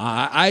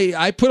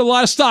I put a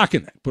lot of stock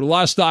in that.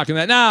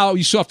 Now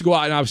you still have to go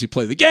out and obviously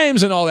play the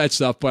games and all that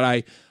stuff.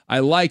 But I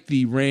like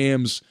the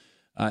Rams.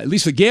 At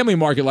least the gambling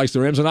market likes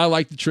the Rams, and I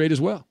like the trade as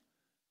well.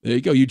 There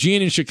you go.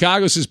 Eugene in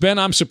Chicago says, Ben,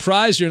 I'm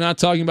surprised you're not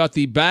talking about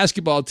the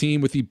basketball team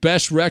with the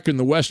best record in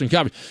the Western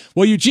Conference.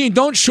 Well, Eugene,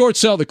 don't short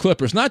sell the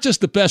Clippers. Not just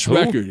the best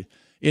record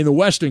in the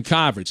Western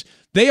Conference.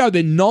 They are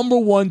the number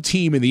 1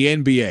 team in the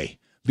NBA,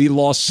 the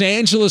Los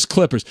Angeles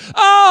Clippers.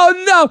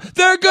 Oh, no,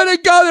 they're going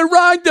to go the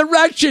wrong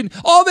direction.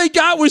 All they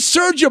got was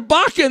Serge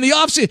Ibaka in the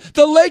offseason.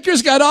 The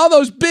Lakers got all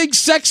those big,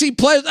 sexy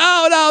players.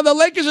 Oh, no, the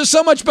Lakers are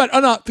so much better.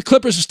 Oh, no, the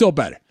Clippers are still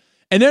better.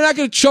 And they're not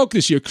going to choke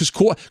this year because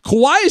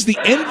Kawhi is the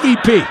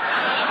MVP.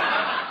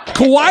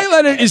 Kawhi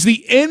Leonard is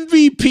the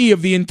MVP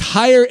of the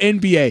entire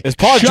NBA. Is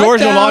Paul George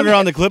no longer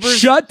on the Clippers?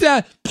 Shut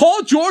down.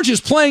 Paul George is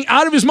playing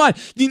out of his mind.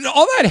 You know,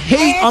 all that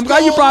hate, I'm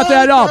glad you brought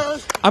that up.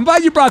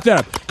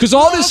 Because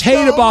all this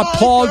hate about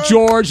Paul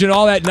George and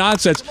all that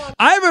nonsense,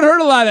 I haven't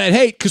heard a lot of that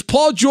hate because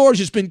Paul George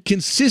has been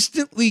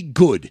consistently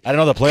good. I don't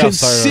know the playoffs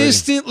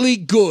consistently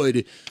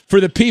good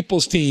for the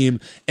people's team.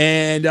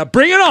 And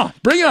bring it on.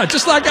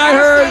 Just like I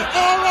heard.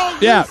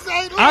 Yeah,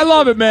 I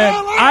love it, man.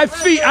 I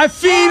feed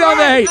on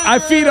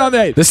the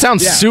hate. This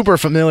sounds super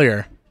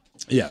familiar.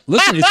 Yeah,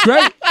 listen, it's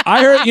great.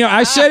 I heard,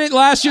 I said it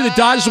last year. The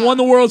Dodgers won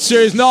the World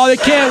Series. No, they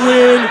can't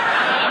win.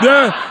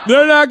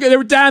 They're not. They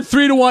were down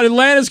 3-1.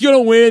 Atlanta's going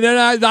to win.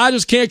 The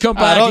Dodgers can't come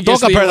back. Don't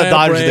compare the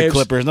Dodgers to the Braves.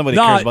 Clippers. Nobody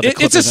cares about the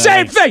Clippers. It's the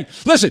same thing.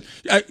 Listen,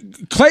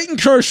 Clayton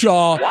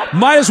Kershaw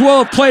might as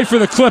well have played for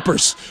the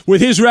Clippers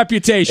with his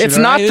reputation. It's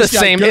not the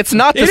same. It's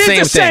not the same thing.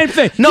 It is the same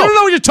thing. No. You don't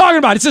know what you're talking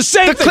about. It's the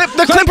same thing.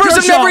 The Clippers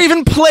have never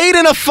even played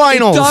in a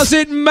finals. It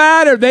doesn't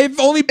matter. They've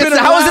only been around.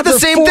 How is it the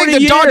same thing?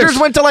 The Dodgers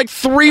went to like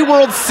 3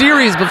 World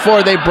Series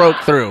before they broke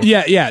through.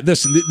 Yeah.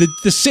 Listen,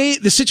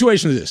 the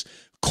situation is this.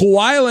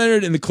 Kawhi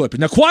Leonard and the Clippers.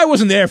 Now, Kawhi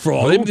wasn't there for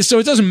all, so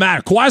it doesn't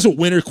matter. Kawhi's a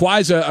winner.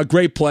 Kawhi's a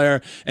great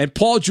player, and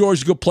Paul George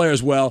is a good player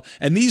as well.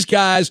 And these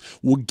guys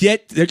they're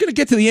going to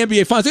get to the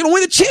NBA Finals. They're going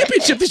to win the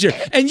championship this year.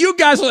 And you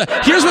guys,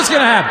 here's what's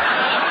going to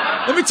happen.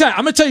 Let me tell you.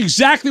 I'm going to tell you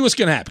exactly what's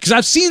going to happen because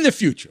I've seen the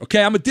future.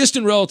 Okay, I'm a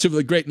distant relative of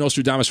the great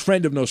Nostradamus,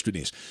 friend of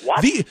Nostradamus.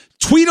 The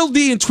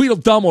Tweedledee and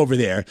Tweedledum over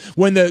there.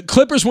 When the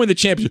Clippers win the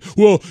championship,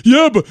 well,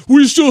 yeah, but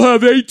we still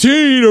have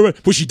 18.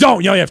 Which you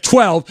don't. You only have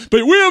 12.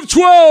 But we have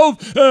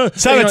 12.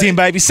 17,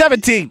 baby.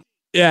 17.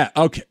 Yeah.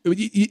 Okay.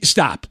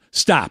 Stop.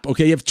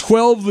 Okay. You have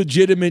 12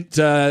 legitimate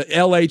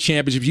LA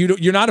championships.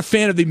 You're not a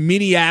fan of the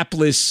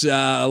Minneapolis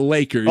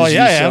Lakers. Oh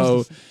yeah.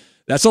 So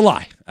that's a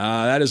lie.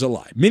 That is a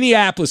lie.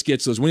 Minneapolis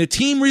gets those. When a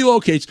team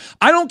relocates,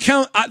 I don't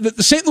count.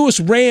 The St. Louis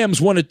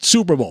Rams won a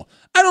Super Bowl.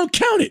 I don't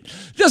count it.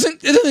 It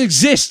doesn't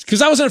exist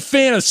because I wasn't a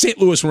fan of the St.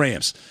 Louis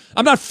Rams.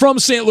 I'm not from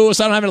St. Louis.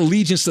 I don't have an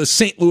allegiance to the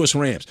St. Louis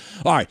Rams.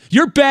 All right,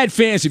 you're bad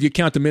fans if you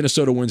count the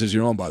Minnesota wins as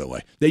your own. By the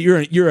way, that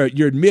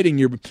you're admitting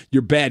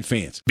you're bad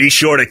fans. Be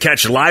sure to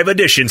catch live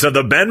editions of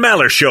the Ben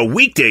Maller Show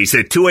weekdays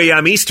at 2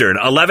 a.m. Eastern,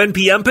 11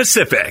 p.m.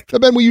 Pacific. Now,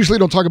 Ben, we usually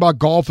don't talk about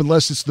golf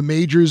unless it's the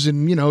majors,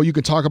 and you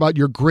can talk about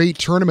your great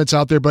tournaments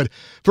out there. But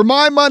for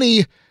my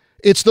money,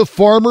 it's the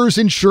Farmers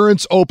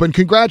Insurance Open.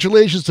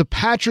 Congratulations to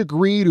Patrick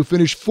Reed, who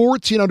finished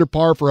 14 under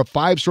par for a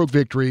 5-stroke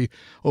victory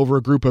over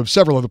a group of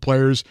several other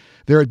players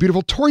there at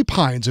beautiful Torrey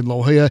Pines in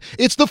La Jolla.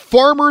 It's the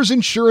Farmers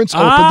Insurance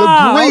Open,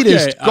 the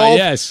greatest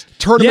golf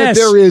tournament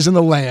there is in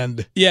the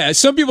land. Yeah,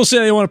 some people say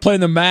they want to play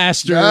in the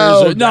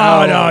Masters.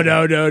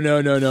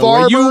 No.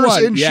 Farmers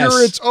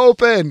Insurance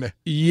Open.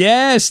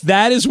 Yes,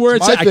 that is where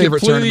it's at. I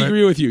completely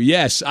agree with you.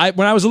 Yes,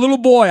 when I was a little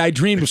boy, I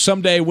dreamed of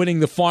someday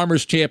winning the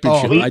Farmers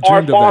Championship. I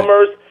dreamed of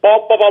that.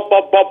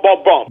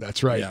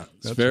 That's right. Yeah,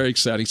 it's very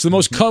exciting. It's the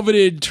most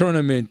coveted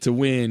tournament to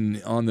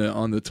win on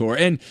the tour,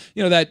 and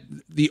that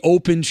the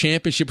Open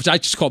Championship, which I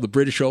just call the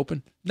British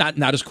Open, not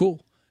as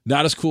cool,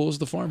 not as cool as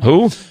the Farmers.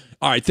 Who?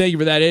 All right, thank you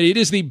for that, Eddie. It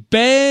is the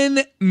Ben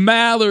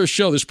Maller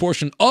Show. This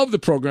portion of the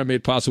program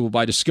made possible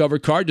by Discover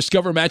Card.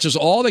 Discover matches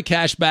all the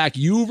cash back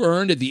you've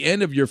earned at the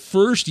end of your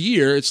first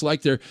year. It's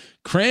like they're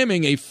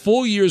cramming a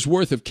full year's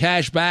worth of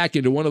cash back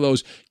into one of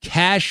those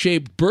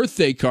cash-shaped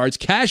birthday cards.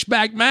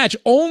 Cashback match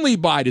only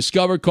by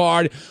Discover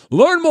Card.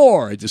 Learn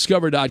more at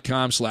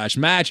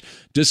discover.com/match.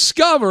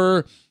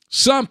 Discover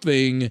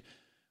something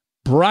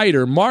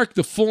brighter. Mark,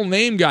 the full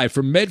name guy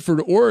from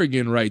Medford,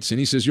 Oregon, writes in.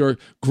 He says, you're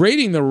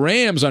grading the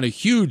Rams on a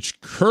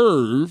huge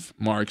curve,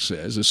 Mark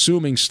says,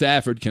 assuming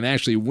Stafford can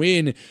actually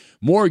win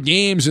more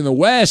games in the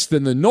West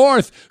than the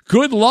North.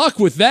 Good luck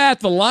with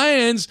that. The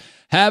Lions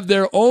have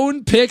their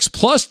own picks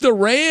plus the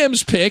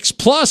Rams picks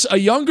plus a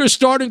younger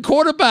starting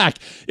quarterback.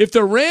 If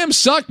the Rams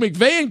suck,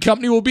 McVay and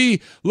company will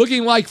be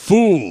looking like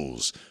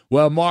fools.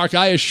 Well, Mark,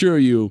 I assure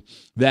you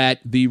that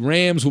the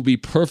Rams will be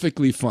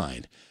perfectly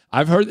fine.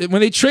 I've heard that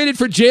when they traded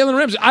for Jalen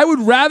Ramsey, I would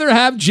rather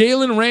have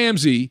Jalen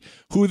Ramsey,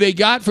 who they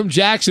got from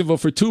Jacksonville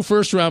for 2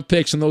 first-round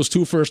picks, and those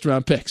 2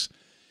 first-round picks.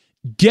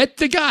 Get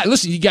the guy.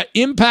 Listen, you got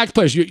impact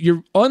players.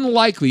 You're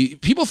unlikely.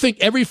 People think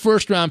every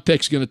first-round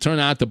pick is going to turn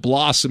out to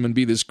blossom and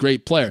be this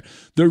great player.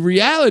 The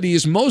reality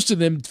is most of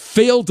them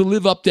fail to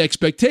live up to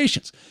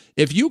expectations.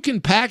 If you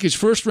can package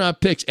first-round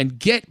picks and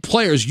get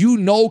players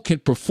can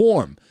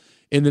perform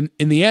in the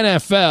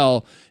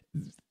NFL,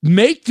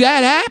 make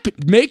that happen.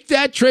 Make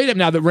that trade up.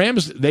 Now, the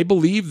Rams, they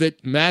believe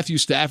that Matthew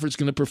Stafford's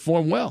going to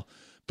perform well.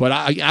 But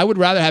I would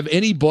rather have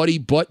anybody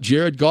but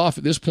Jared Goff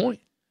at this point.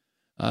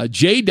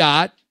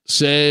 J-Dot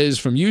says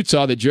from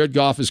Utah that Jared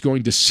Goff is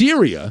going to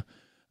Syria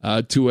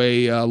to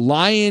a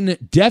lion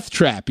death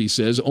trap, he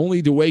says,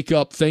 only to wake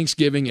up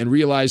Thanksgiving and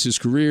realize his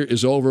career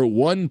is over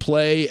one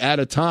play at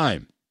a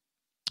time.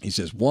 He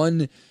says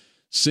one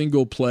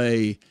single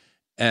play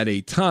at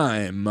a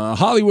time.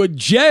 Hollywood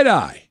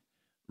Jedi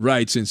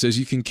writes and says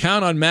you can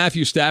count on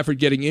Matthew Stafford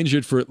getting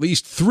injured for at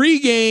least 3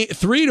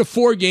 to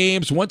 4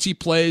 games once he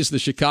plays the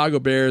Chicago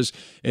Bears.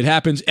 It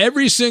happens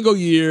every single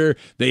year.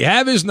 They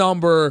have his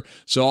number,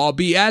 so I'll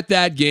be at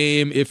that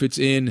game if it's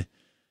in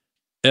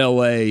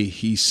L.A.,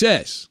 he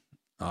says.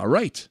 All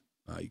right.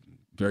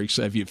 Very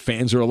excited. If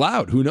fans are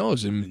allowed, who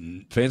knows?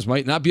 And fans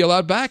might not be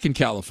allowed back in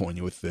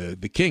California with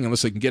the king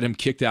unless they can get him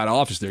kicked out of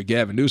office there,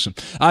 Gavin Newsom.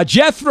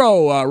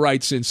 Jethro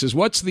writes in, says,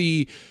 what's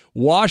the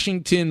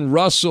Washington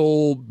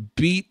Russell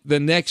beat the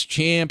next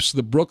champs,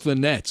 the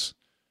Brooklyn Nets?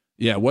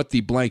 Yeah, what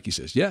the blank, he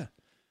says. Yeah,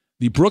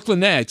 the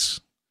Brooklyn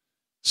Nets,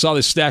 saw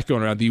this stat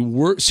going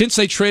around, since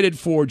they traded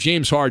for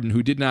James Harden,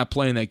 who did not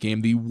play in that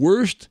game, the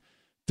worst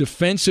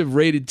defensive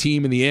rated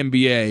team in the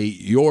NBA,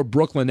 your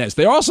Brooklyn Nets.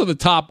 They're also the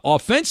top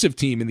offensive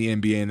team in the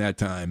NBA in that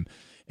time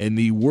and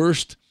the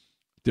worst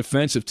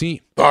defensive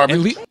team. At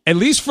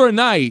least for a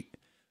night,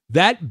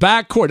 that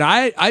backcourt.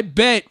 I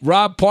bet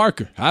Rob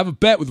Parker. I have a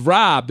bet with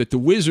Rob that the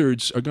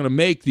Wizards are going to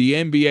make the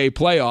NBA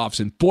playoffs,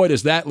 and boy,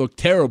 does that look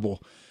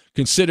terrible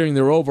considering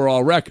their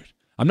overall record.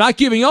 I'm not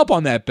giving up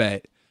on that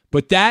bet,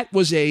 but that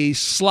was a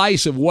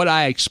slice of what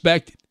I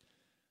expected.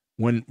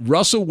 When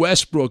Russell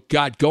Westbrook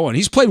got going,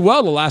 he's played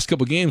well the last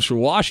couple games for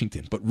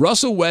Washington, but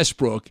Russell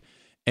Westbrook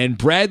and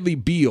Bradley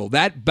Beal,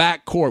 that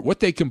backcourt, what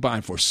they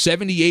combined for,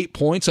 78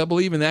 points, I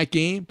believe, in that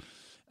game.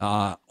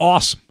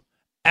 Awesome.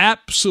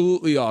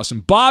 Absolutely awesome.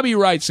 Bobby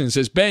writes in and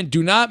says, Ben,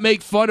 do not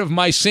make fun of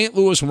my St.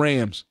 Louis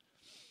Rams.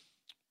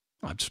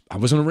 I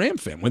wasn't a Ram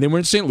fan. When they were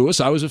in St. Louis,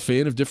 I was a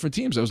fan of different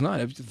teams. I was not.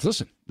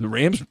 Listen, the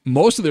Rams,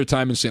 most of their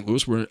time in St.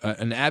 Louis, were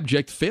an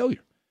abject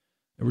failure.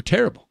 They were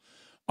terrible.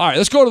 All right,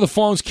 let's go to the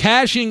phones.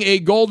 Cashing a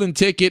golden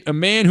ticket, a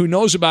man who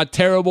knows about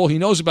terrible, he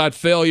knows about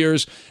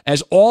failures,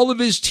 as all of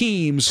his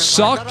teams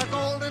suck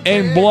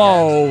and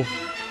blow.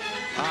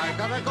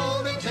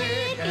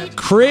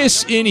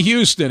 Chris in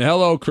Houston.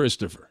 Hello,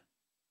 Christopher.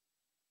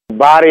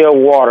 Body of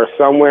water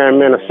somewhere in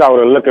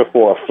Minnesota looking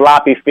for a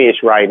floppy fish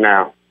right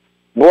now.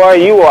 Boy,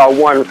 you are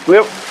one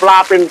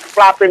flopping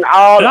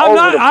all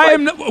over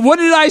the place. What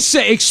did I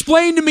say?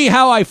 Explain to me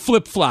how I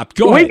flip-flopped.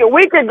 Go ahead.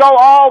 We could go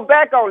all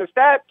back on it.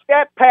 Stat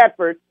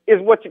Padford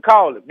is what you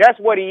call him. That's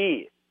what he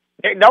is.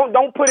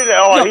 Don't put it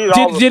at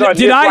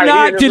Did I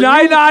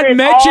not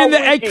mention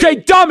that?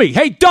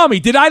 Hey,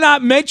 dummy, did I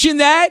not mention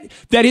that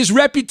his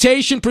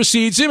reputation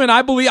precedes him, and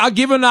I believe I'll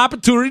give him an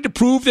opportunity to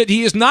prove that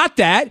he is not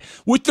that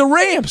with the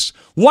Rams.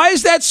 Why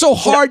is that so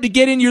hard to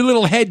get in your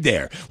little head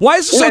there? Why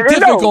is it so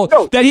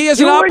difficult that he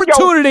has an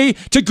opportunity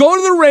to go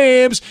to the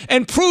Rams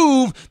and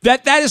prove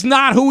that is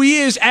not who he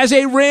is as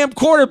a Ram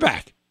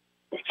quarterback?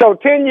 So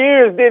 10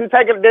 years didn't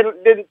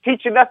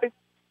teach you nothing?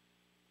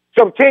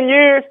 So 10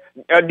 years,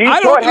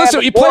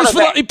 he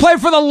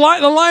played for the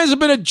Lions. The Lions have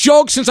been a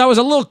joke since I was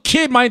a little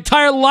kid. My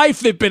entire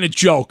life they've been a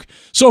joke.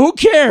 So who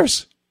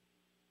cares?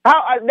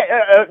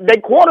 Their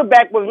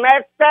quarterback was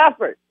Matt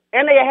Stafford,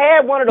 and they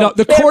had one of those.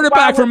 No, the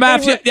quarterback for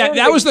Matt.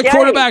 That was the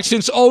quarterback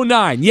since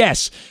 2009.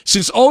 Yes,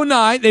 since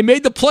 2009, they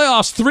made the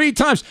playoffs 3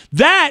 times.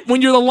 That,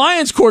 when you're the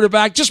Lions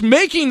quarterback, just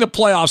making the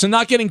playoffs and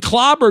not getting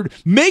clobbered,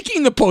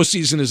 making the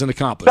postseason is an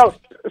accomplishment.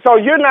 So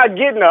you're not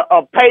getting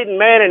a Peyton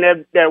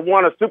Manning that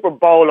won a Super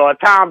Bowl or a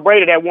Tom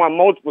Brady that won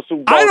multiple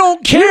Super Bowls. I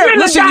don't care.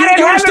 Listen, you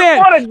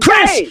understand.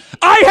 Chris,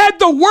 I had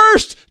the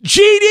worst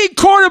GD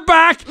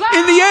quarterback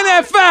in the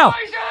NFL.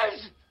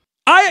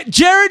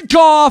 Jared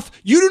Goff,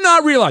 you do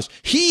not realize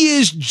he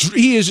is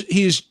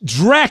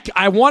Drek.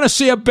 I want to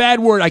say a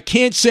bad word. I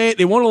can't say it.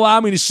 They won't allow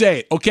me to say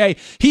it. Okay,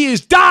 he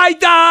is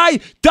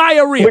diarrhea.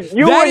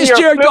 That is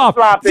Jared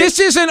Goff. This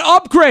is an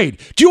upgrade.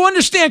 Do you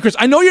understand, Chris?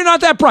 I know you're not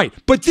that bright,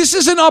 but this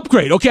is an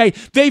upgrade. Okay,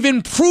 they've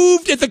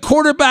improved at the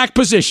quarterback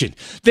position.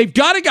 They've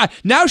got a guy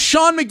now.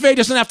 Sean McVay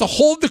doesn't have to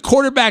hold the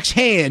quarterback's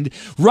hand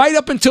right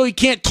up until he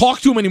can't talk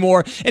to him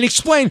anymore and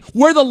explain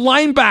where the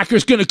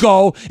linebacker's going to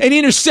go and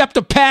intercept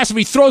a pass if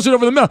he throws it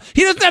over the middle.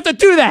 He doesn't have to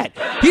do that.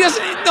 He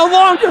doesn't no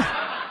longer.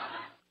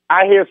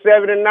 I hear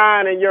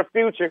 7-9 in your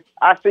future.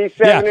 I see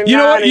 7-9. You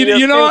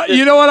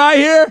know what I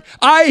hear?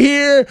 I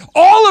hear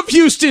all of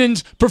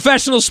Houston's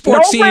professional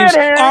sports teams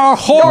are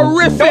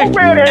horrific.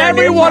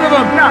 Every one of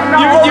them.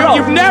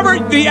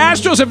 The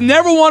Astros have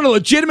never won a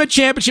legitimate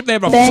championship. They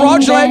have a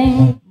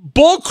fraudulent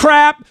bull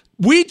crap.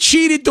 We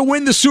cheated to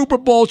win the Super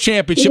Bowl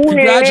championship.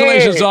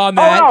 Congratulations on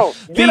that.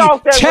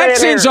 The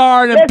Texans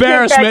are an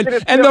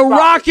embarrassment, and the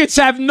Rockets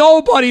have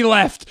nobody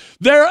left.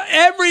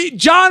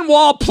 John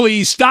Wall,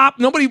 please stop.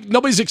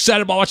 Nobody's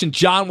excited about watching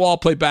John Wall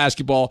play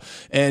basketball.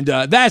 And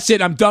that's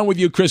it. I'm done with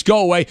you, Chris. Go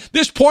away.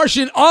 This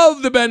portion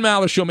of the Ben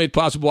Maller Show made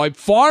possible by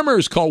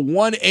Farmers. Call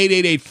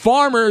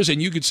 1-888-FARMERS,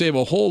 and you could save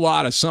a whole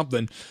lot of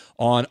something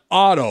on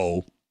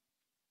auto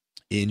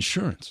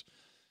insurance.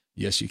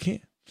 Yes, you can.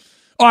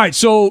 All right,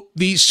 so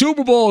the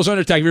Super Bowl is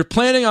under attack. If you're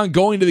planning on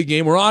going to the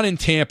game, we're on in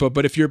Tampa,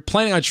 but if you're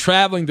planning on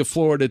traveling to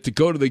Florida to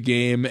go to the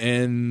game,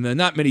 and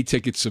not many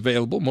tickets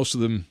available, most of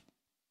them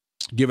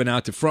given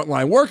out to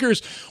frontline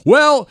workers,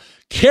 well,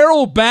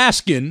 Carol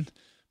Baskin,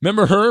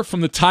 remember her from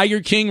the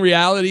Tiger King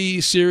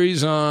reality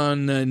series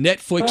on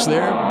Netflix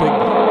there?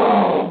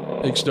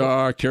 Big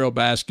star, Carol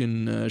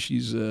Baskin.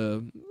 She's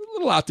a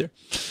little out there.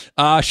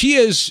 She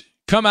has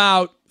come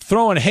out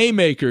throwing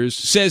haymakers,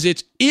 says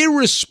it's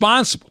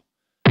irresponsible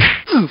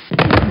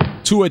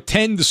to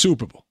attend the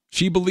Super Bowl.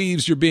 She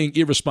believes you're being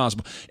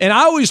irresponsible. And I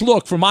always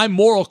look for my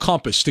moral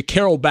compass to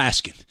Carol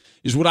Baskin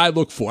is what I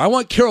look for. I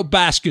want Carol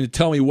Baskin to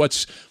tell me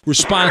what's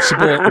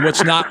responsible and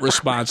what's not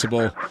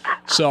responsible.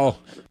 So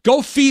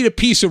go feed a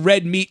piece of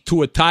red meat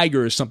to a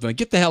tiger or something.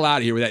 Get the hell out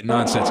of here with that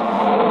nonsense.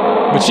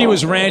 But she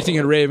was ranting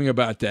and raving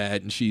about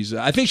that, and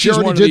I think she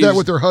already did that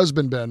with her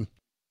husband, Ben.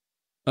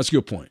 That's a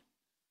good point.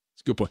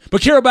 a good point.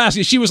 But Carol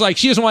Baskin, she was like,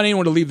 she doesn't want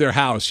anyone to leave their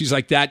house. She's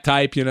like that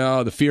type,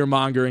 the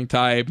fear-mongering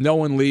type. No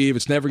one leave.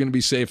 It's never going to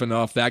be safe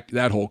enough.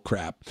 That whole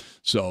crap.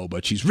 So,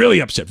 but she's really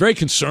upset, very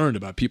concerned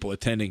about people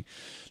attending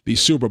the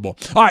Super Bowl.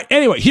 All right,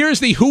 anyway, here's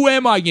the Who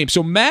Am I game.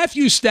 So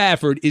Matthew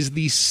Stafford is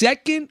the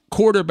second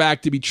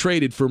quarterback to be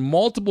traded for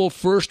multiple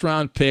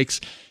first-round picks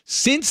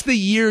since the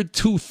year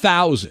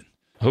 2000.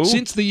 Who?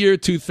 Since the year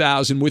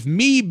 2000, with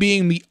me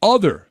being the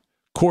other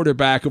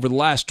quarterback over the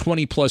last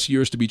 20-plus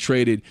years to be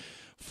traded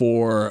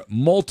for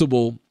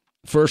multiple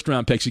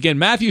first-round picks. Again,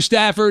 Matthew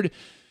Stafford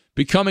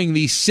becoming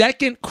the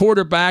second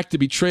quarterback to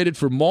be traded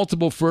for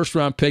multiple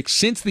first-round picks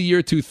since the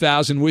year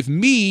 2000, with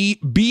me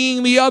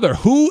being the other.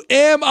 Who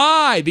am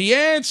I? The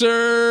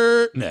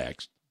answer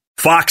next.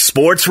 Fox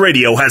Sports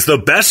Radio has the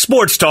best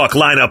sports talk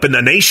lineup in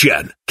the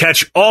nation.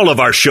 Catch all of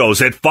our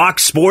shows at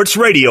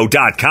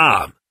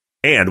foxsportsradio.com.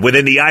 And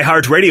within the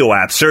iHeartRadio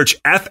app,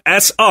 search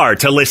FSR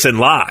to listen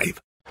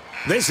live.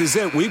 This is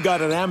it. We've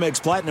got an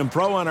Amex Platinum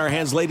Pro on our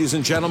hands, ladies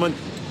and gentlemen.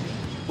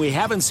 We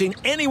haven't seen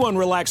anyone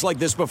relax like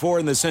this before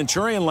in the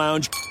Centurion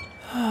Lounge.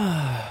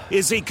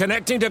 Is he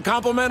connecting to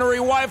complimentary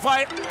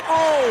Wi-Fi?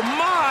 Oh,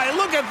 my.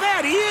 Look at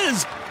that. He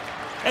is.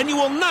 And you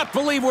will not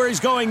believe where he's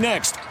going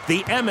next.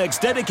 The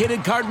Amex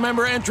dedicated card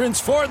member entrance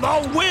for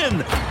the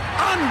win.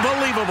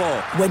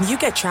 Unbelievable. When you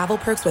get travel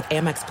perks with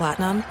Amex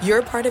Platinum,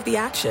 you're part of the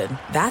action.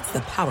 That's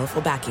the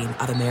powerful backing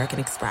of American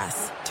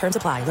Express. Terms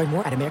apply. Learn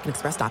more at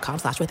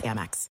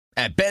americanexpress.com/withAmex.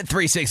 At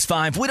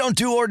Bet365, we don't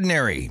do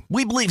ordinary.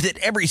 We believe that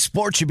every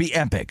sport should be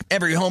epic.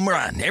 Every home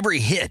run, every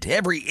hit,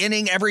 every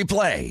inning, every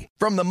play.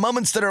 From the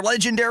moments that are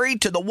legendary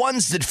to the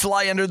ones that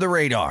fly under the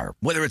radar.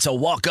 Whether it's a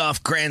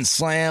walk-off grand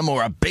slam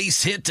or a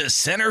base hit to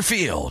center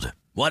field.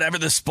 Whatever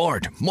the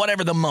sport,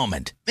 whatever the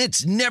moment,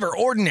 it's never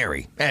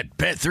ordinary at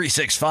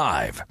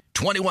Bet365.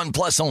 21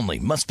 plus only.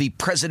 Must be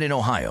present in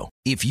Ohio.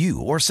 If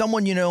you or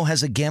someone you know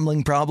has a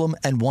gambling problem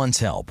and wants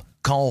help,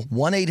 call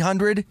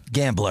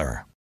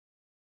 1-800-GAMBLER.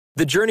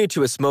 The journey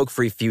to a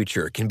smoke-free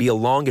future can be a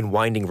long and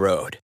winding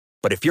road.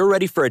 But if you're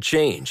ready for a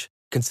change,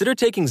 consider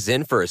taking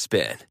Zyn for a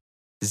spin.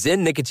 Zyn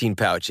nicotine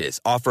pouches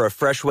offer a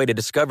fresh way to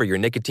discover your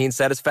nicotine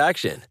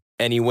satisfaction.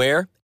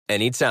 Anywhere,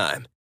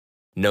 anytime.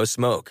 No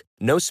smoke,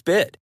 no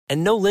spit,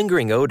 and no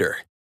lingering odor.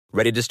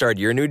 Ready to start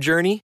your new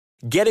journey?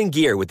 Get in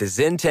gear with the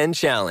Zyn 10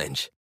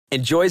 Challenge.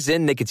 Enjoy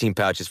Zyn nicotine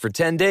pouches for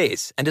 10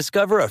 days and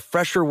discover a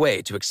fresher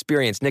way to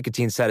experience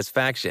nicotine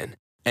satisfaction.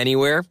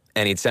 Anywhere,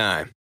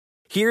 anytime.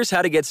 Here's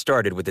how to get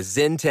started with the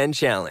Zyn 10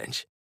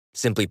 Challenge.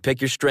 Simply pick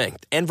your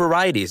strength and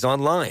varieties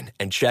online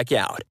and check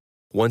out.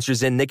 Once your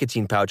Zyn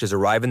nicotine pouches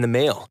arrive in the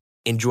mail,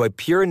 enjoy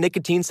pure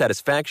nicotine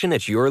satisfaction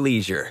at your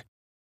leisure.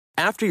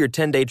 After your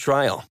 10-day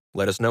trial,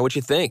 let us know what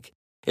you think.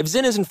 If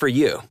Zyn isn't for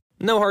you,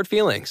 no hard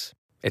feelings.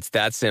 It's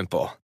that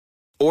simple.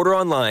 Order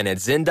online at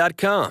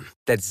Zyn.com,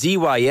 that's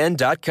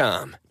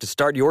ZYN.com, to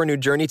start your new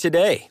journey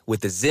today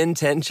with the Zyn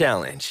 10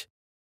 Challenge.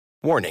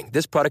 Warning,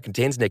 this product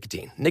contains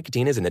nicotine.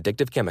 Nicotine is an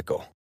addictive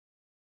chemical.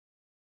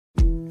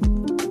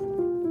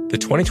 The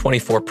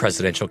 2024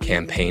 presidential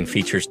campaign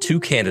features two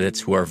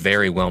candidates who are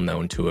very well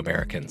known to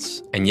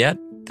Americans. And yet,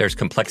 there's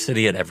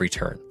complexity at every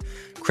turn.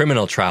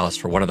 Criminal trials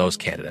for one of those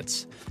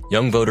candidates.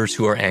 Young voters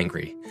who are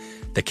angry.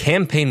 The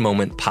Campaign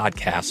Moment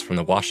podcast from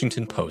the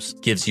Washington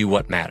Post gives you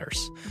what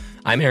matters.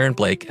 I'm Aaron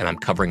Blake, and I'm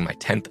covering my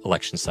 10th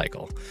election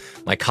cycle.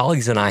 My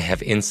colleagues and I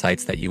have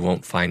insights that you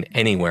won't find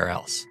anywhere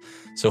else.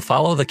 So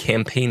follow The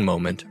Campaign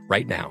Moment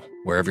right now,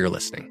 wherever you're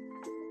listening.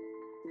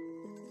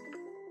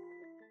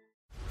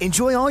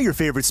 Enjoy all your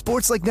favorite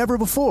sports like never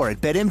before at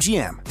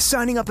BetMGM.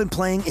 Signing up and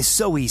playing is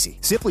so easy.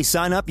 Simply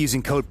sign up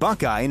using code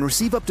Buckeye and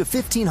receive up to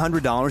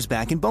 $1,500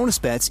 back in bonus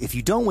bets if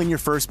you don't win your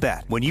first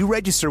bet. When you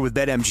register with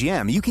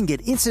BetMGM, you can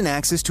get instant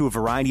access to a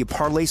variety of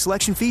parlay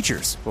selection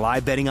features,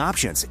 live betting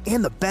options,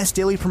 and the best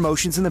daily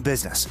promotions in the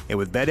business. And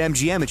with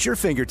BetMGM at your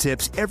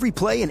fingertips, every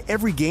play and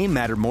every game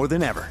matter more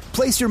than ever.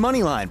 Place your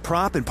moneyline,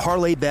 prop, and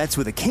parlay bets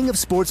with the king of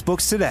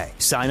sportsbooks today.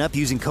 Sign up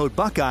using code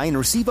Buckeye and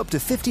receive up to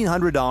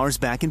 $1,500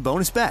 back in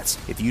bonus bets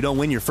if you don't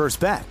win your first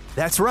bet.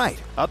 That's right,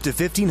 up to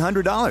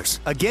 $1,500.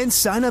 Again,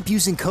 sign up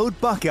using code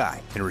Buckeye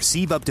and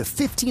receive up to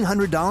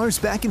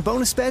 $1,500 back in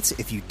bonus bets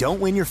if you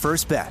don't win your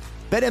first bet.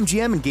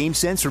 BetMGM and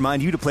GameSense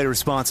remind you to play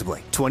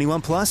responsibly.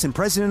 21 plus and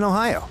present in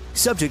Ohio.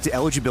 Subject to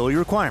eligibility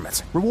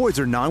requirements.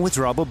 Rewards are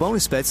non-withdrawable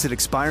bonus bets that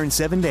expire in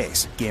 7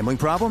 days. Gambling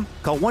problem?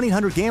 Call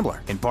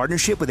 1-800-GAMBLER in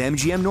partnership with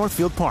MGM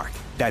Northfield Park.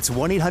 That's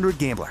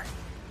 1-800-GAMBLER.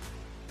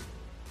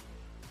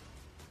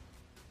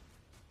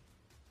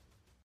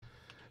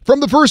 From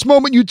the first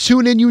moment you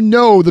tune in, you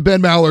know the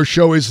Ben Maller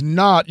Show is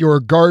not your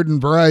garden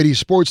variety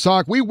sports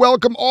talk. We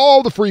welcome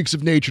all the freaks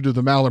of nature to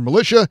the Maller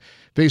Militia.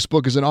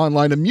 Facebook is an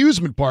online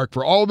amusement park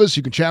for all of us.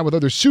 You can chat with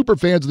other super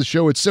fans of the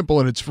show. It's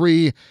simple and it's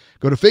free.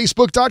 Go to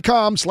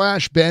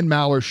facebook.com/Ben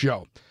Maller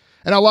Show.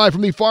 And now live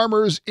from the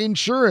Farmers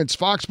Insurance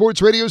Fox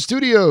Sports Radio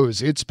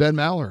studios, it's Ben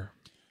Maller.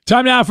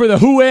 Time now for the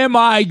Who Am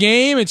I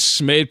game.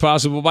 It's made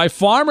possible by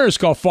Farmers.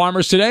 Call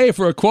Farmers today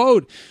for a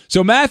quote.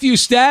 So Matthew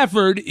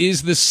Stafford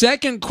is the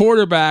second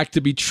quarterback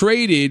to be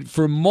traded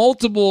for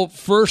multiple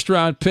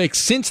first-round picks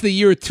since the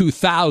year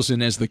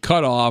 2000 as the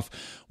cutoff,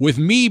 with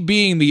me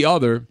being the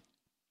other.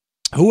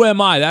 Who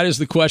am I? That is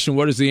the question.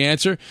 What is the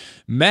answer?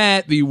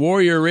 Matt, the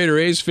Warrior Raider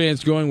A's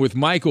fans, going with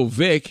Michael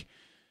Vick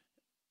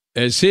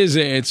as his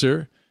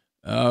answer.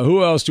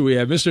 Who else do we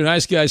have? Mr.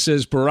 Nice Guy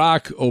says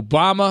Barack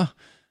Obama.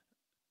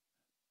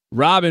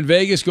 Rob in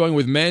Vegas going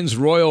with men's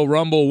Royal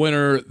Rumble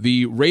winner,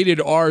 the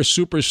Rated R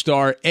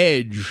superstar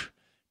Edge.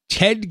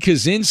 Ted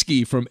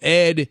Kaczynski from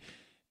Ed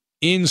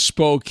in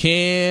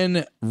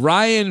Spokane.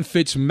 Ryan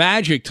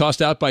Fitzmagic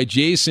tossed out by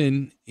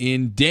Jason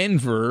in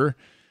Denver.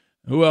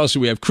 Who else do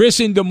we have? Chris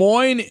in Des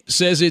Moines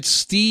says it's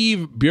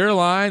Steve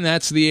Bierlein.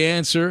 That's the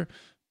answer.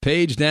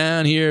 Page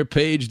down here,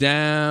 page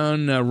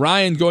down.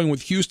 Ryan going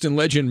with Houston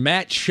legend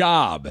Matt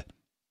Schaub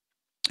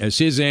as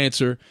his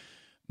answer.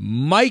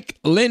 Mike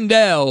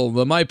Lindell,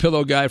 the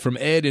MyPillow guy from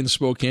Ed in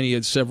Spokane. He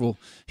had several.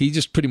 He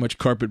just pretty much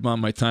carpet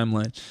bombed my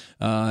timeline.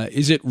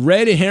 Is it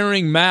Red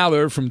Herring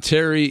Mallard from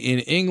Terry in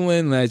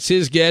England? That's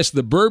his guess.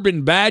 The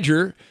Bourbon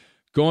Badger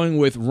going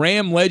with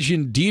Ram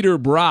legend Dieter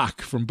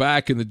Brock from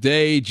back in the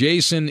day.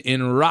 Jason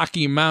in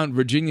Rocky Mount,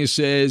 Virginia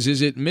says,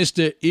 is it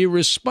Mr.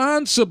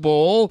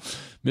 Irresponsible?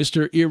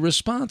 Mr.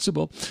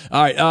 Irresponsible.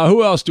 All right,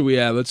 who else do we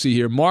have? Let's see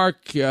here.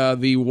 Mark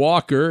the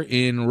Walker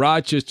in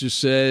Rochester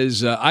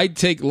says, I'd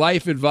take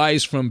life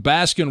advice from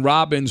Baskin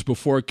Robbins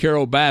before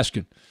Carol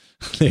Baskin.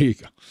 There you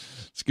go.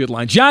 It's a good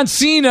line. John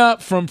Cena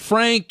from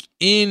Frank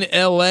in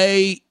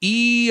L.A.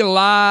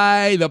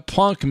 Eli the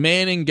Punk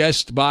Manning,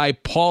 guessed by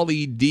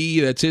Paulie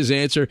D. That's his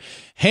answer.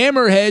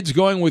 Hammerheads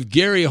going with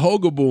Gary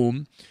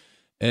Hogaboom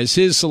as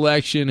his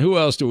selection. Who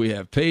else do we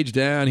have? Page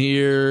down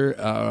here.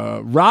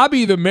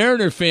 Robbie, the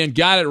Mariner fan,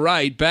 got it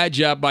right. Bad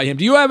job by him.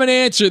 Do you have an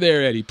answer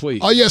there, Eddie,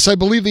 please? Yes, I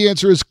believe the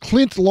answer is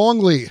Clint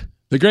Longley.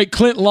 The great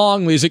Clint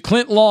Longley. Is it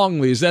Clint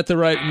Longley? Is that the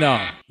right?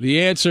 No. The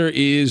answer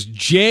is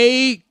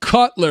Jay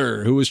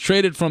Cutler, who was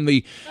traded from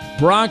the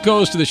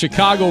Broncos to the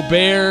Chicago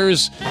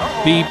Bears.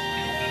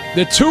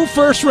 The 2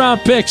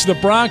 first-round picks the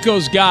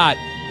Broncos got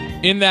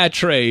in that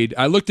trade,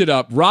 I looked it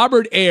up.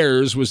 Robert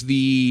Ayers was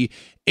the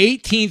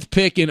 18th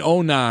pick in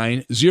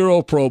 2009,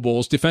 0 Pro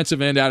Bowls,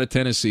 defensive end out of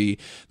Tennessee.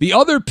 The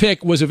other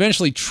pick was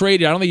eventually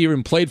traded. I don't think he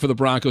even played for the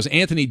Broncos.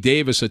 Anthony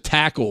Davis, a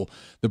tackle.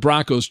 The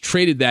Broncos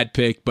traded that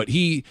pick, but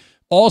he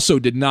also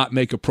did not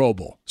make a Pro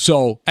Bowl.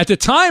 So at the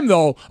time,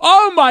 though,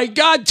 oh my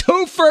God,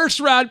 2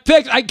 first-round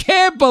picks. I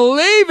can't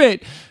believe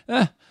it.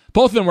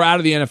 Both of them were out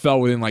of the NFL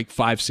within like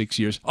 5-6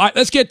 years. All right,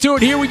 let's get to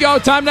it. Here we go.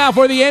 Time now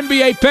for the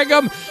NBA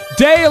Pick'em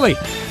Daily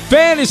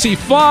Fantasy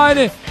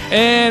Fun.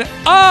 And,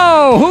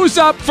 who's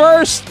up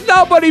first?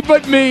 Nobody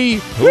but me.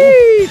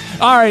 Whee!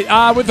 All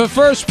right, with the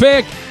first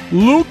pick,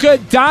 Luka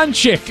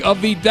Doncic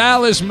of the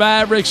Dallas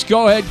Mavericks.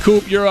 Go ahead,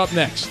 Coop. You're up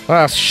next.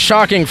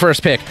 Shocking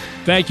first pick.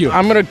 Thank you.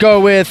 I'm going to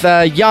go with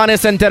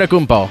Giannis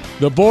Antetokounmpo.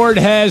 The board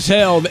has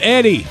held.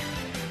 Eddie.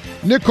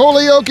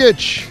 Nikola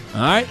Jokic.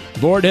 All right.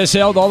 Board has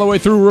held all the way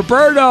through.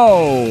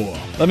 Roberto.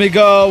 Let me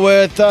go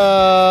with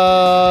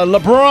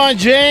LeBron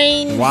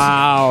James.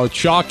 Wow.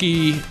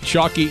 Chalky.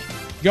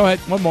 Go ahead.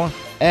 One more.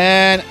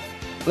 And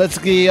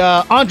let's see,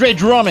 Andre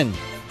Drummond.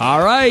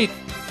 All right.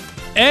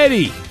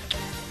 Eddie.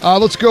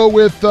 Let's go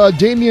with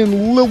Damian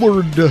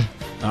Lillard.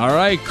 All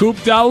right. Coop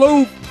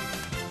Daloup.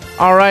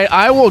 All right.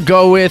 I will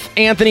go with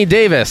Anthony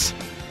Davis.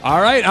 All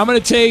right. I'm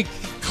going to take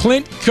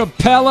Clint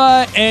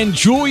Capella and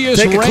Julius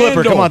Randle. Take a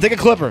Clipper. Come on, take a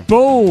Clipper.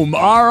 Boom.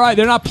 All right.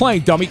 They're not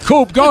playing, dummy.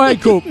 Coop. Go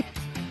ahead, Coop. You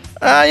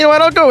know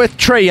what? I'll go with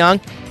Trae Young.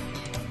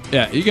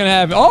 Yeah, you're going to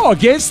have,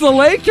 against the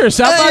Lakers.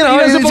 How about he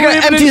doesn't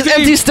believe in his team?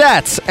 Empty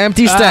stats.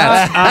 Empty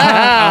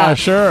stats.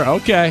 Sure.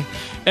 Okay.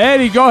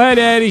 Eddie, go ahead,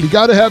 Eddie. You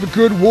got to have a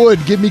good Wood.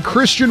 Give me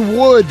Christian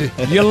Wood.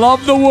 You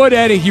love the Wood,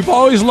 Eddie. You've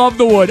always loved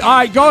the Wood. All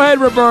right, go ahead,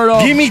 Roberto.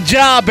 Give me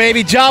Ja,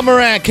 baby. Ja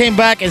Morant came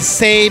back and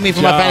saved me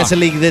for my fantasy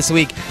league this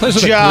week. Plays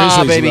with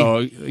Ja, baby.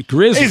 Though.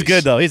 Grizzlies. He's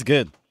good, though. He's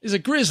good. He's a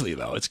Grizzly,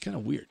 though. It's kind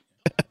of weird.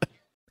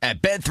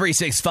 At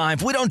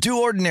Bet365, we don't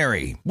do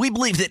ordinary. We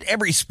believe that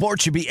every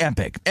sport should be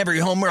epic. Every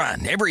home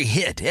run, every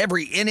hit,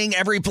 every inning,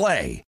 every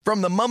play. From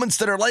the moments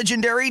that are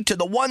legendary to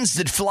the ones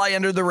that fly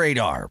under the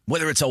radar.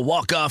 Whether it's a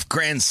walk-off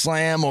grand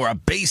slam or a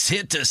base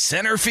hit to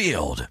center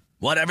field.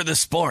 Whatever the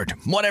sport,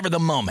 whatever the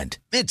moment.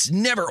 It's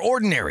never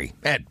ordinary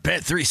at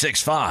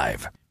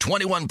Bet365.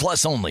 21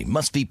 plus only.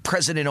 Must be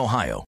present in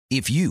Ohio.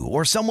 If you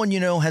or someone you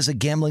know has a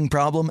gambling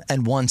problem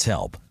and wants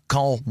help,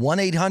 call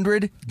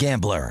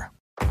 1-800-GAMBLER.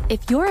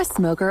 If you're a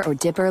smoker or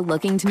dipper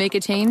looking to make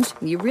a change,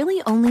 you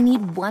really only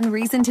need one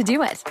reason to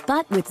do it.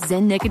 But with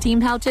Zyn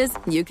nicotine pouches,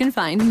 you can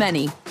find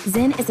many.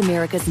 Zyn is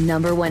America's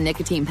 #1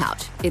 nicotine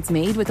pouch. It's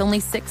made with only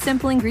 6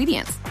 simple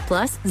ingredients.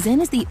 Plus,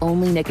 Zyn is the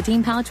only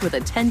nicotine pouch with a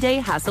 10-day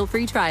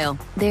hassle-free trial.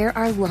 There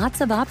are lots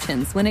of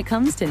options when it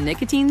comes to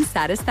nicotine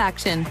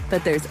satisfaction,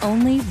 but there's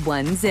only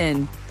one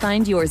Zyn.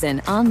 Find your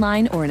Zyn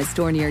online or in a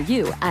store near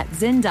you at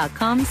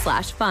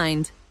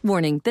zyn.com/find.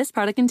 Warning, this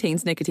product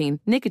contains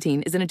nicotine.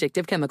 Nicotine is an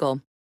addictive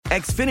chemical.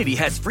 Xfinity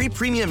has free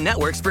premium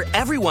networks for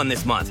everyone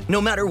this month,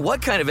 no matter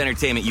what kind of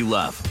entertainment you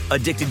love.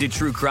 Addicted to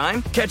true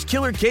crime? Catch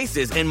killer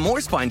cases and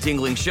more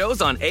spine-tingling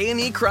shows on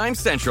A&E Crime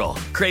Central.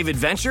 Crave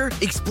adventure?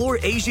 Explore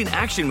Asian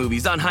action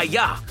movies on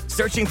Hi-Ya.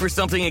 Searching for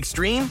something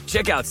extreme?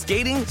 Check out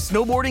skating,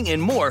 snowboarding,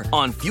 and more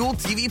on Fuel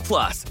TV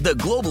Plus, the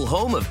global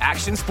home of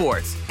action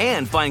sports.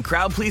 And find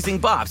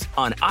crowd-pleasing bops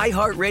on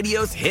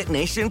iHeartRadio's Hit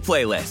Nation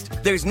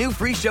playlist. There's new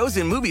free shows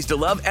and movies to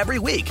love every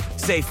week.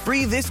 Say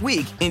free this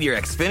week in your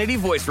Xfinity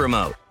voice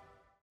remote.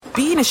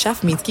 Being a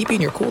chef means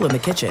keeping your cool in the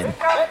kitchen.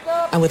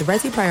 And with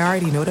Resi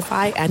Priority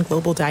Notify and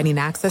Global Dining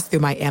Access through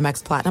my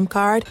Amex Platinum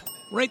card,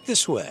 right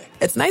this way.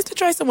 It's nice to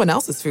try someone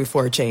else's food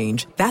for a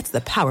change. That's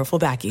the powerful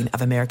backing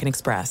of American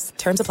Express.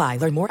 Terms apply.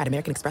 Learn more at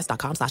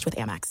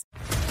americanexpress.com/withAmex.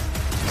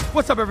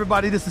 What's up,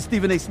 everybody? This is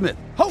Stephen A. Smith,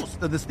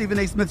 host of the Stephen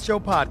A. Smith Show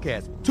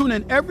podcast. Tune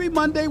in every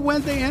Monday,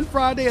 Wednesday, and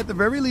Friday at the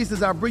very least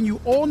as I bring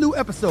you all new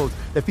episodes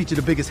that feature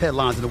the biggest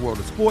headlines in the world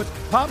of sports,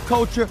 pop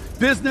culture,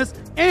 business,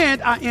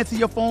 and I answer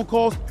your phone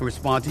calls and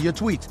respond to your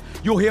tweets.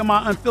 You'll hear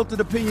my unfiltered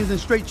opinions and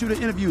straight-shooter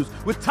interviews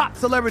with top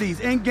celebrities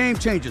and game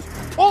changers.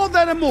 All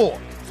that and more.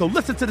 So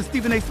listen to the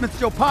Stephen A. Smith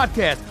Show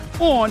podcast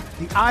on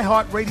the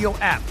iHeartRadio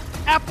app,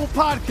 Apple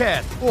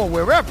Podcasts, or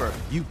wherever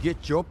you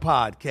get your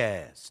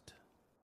podcast.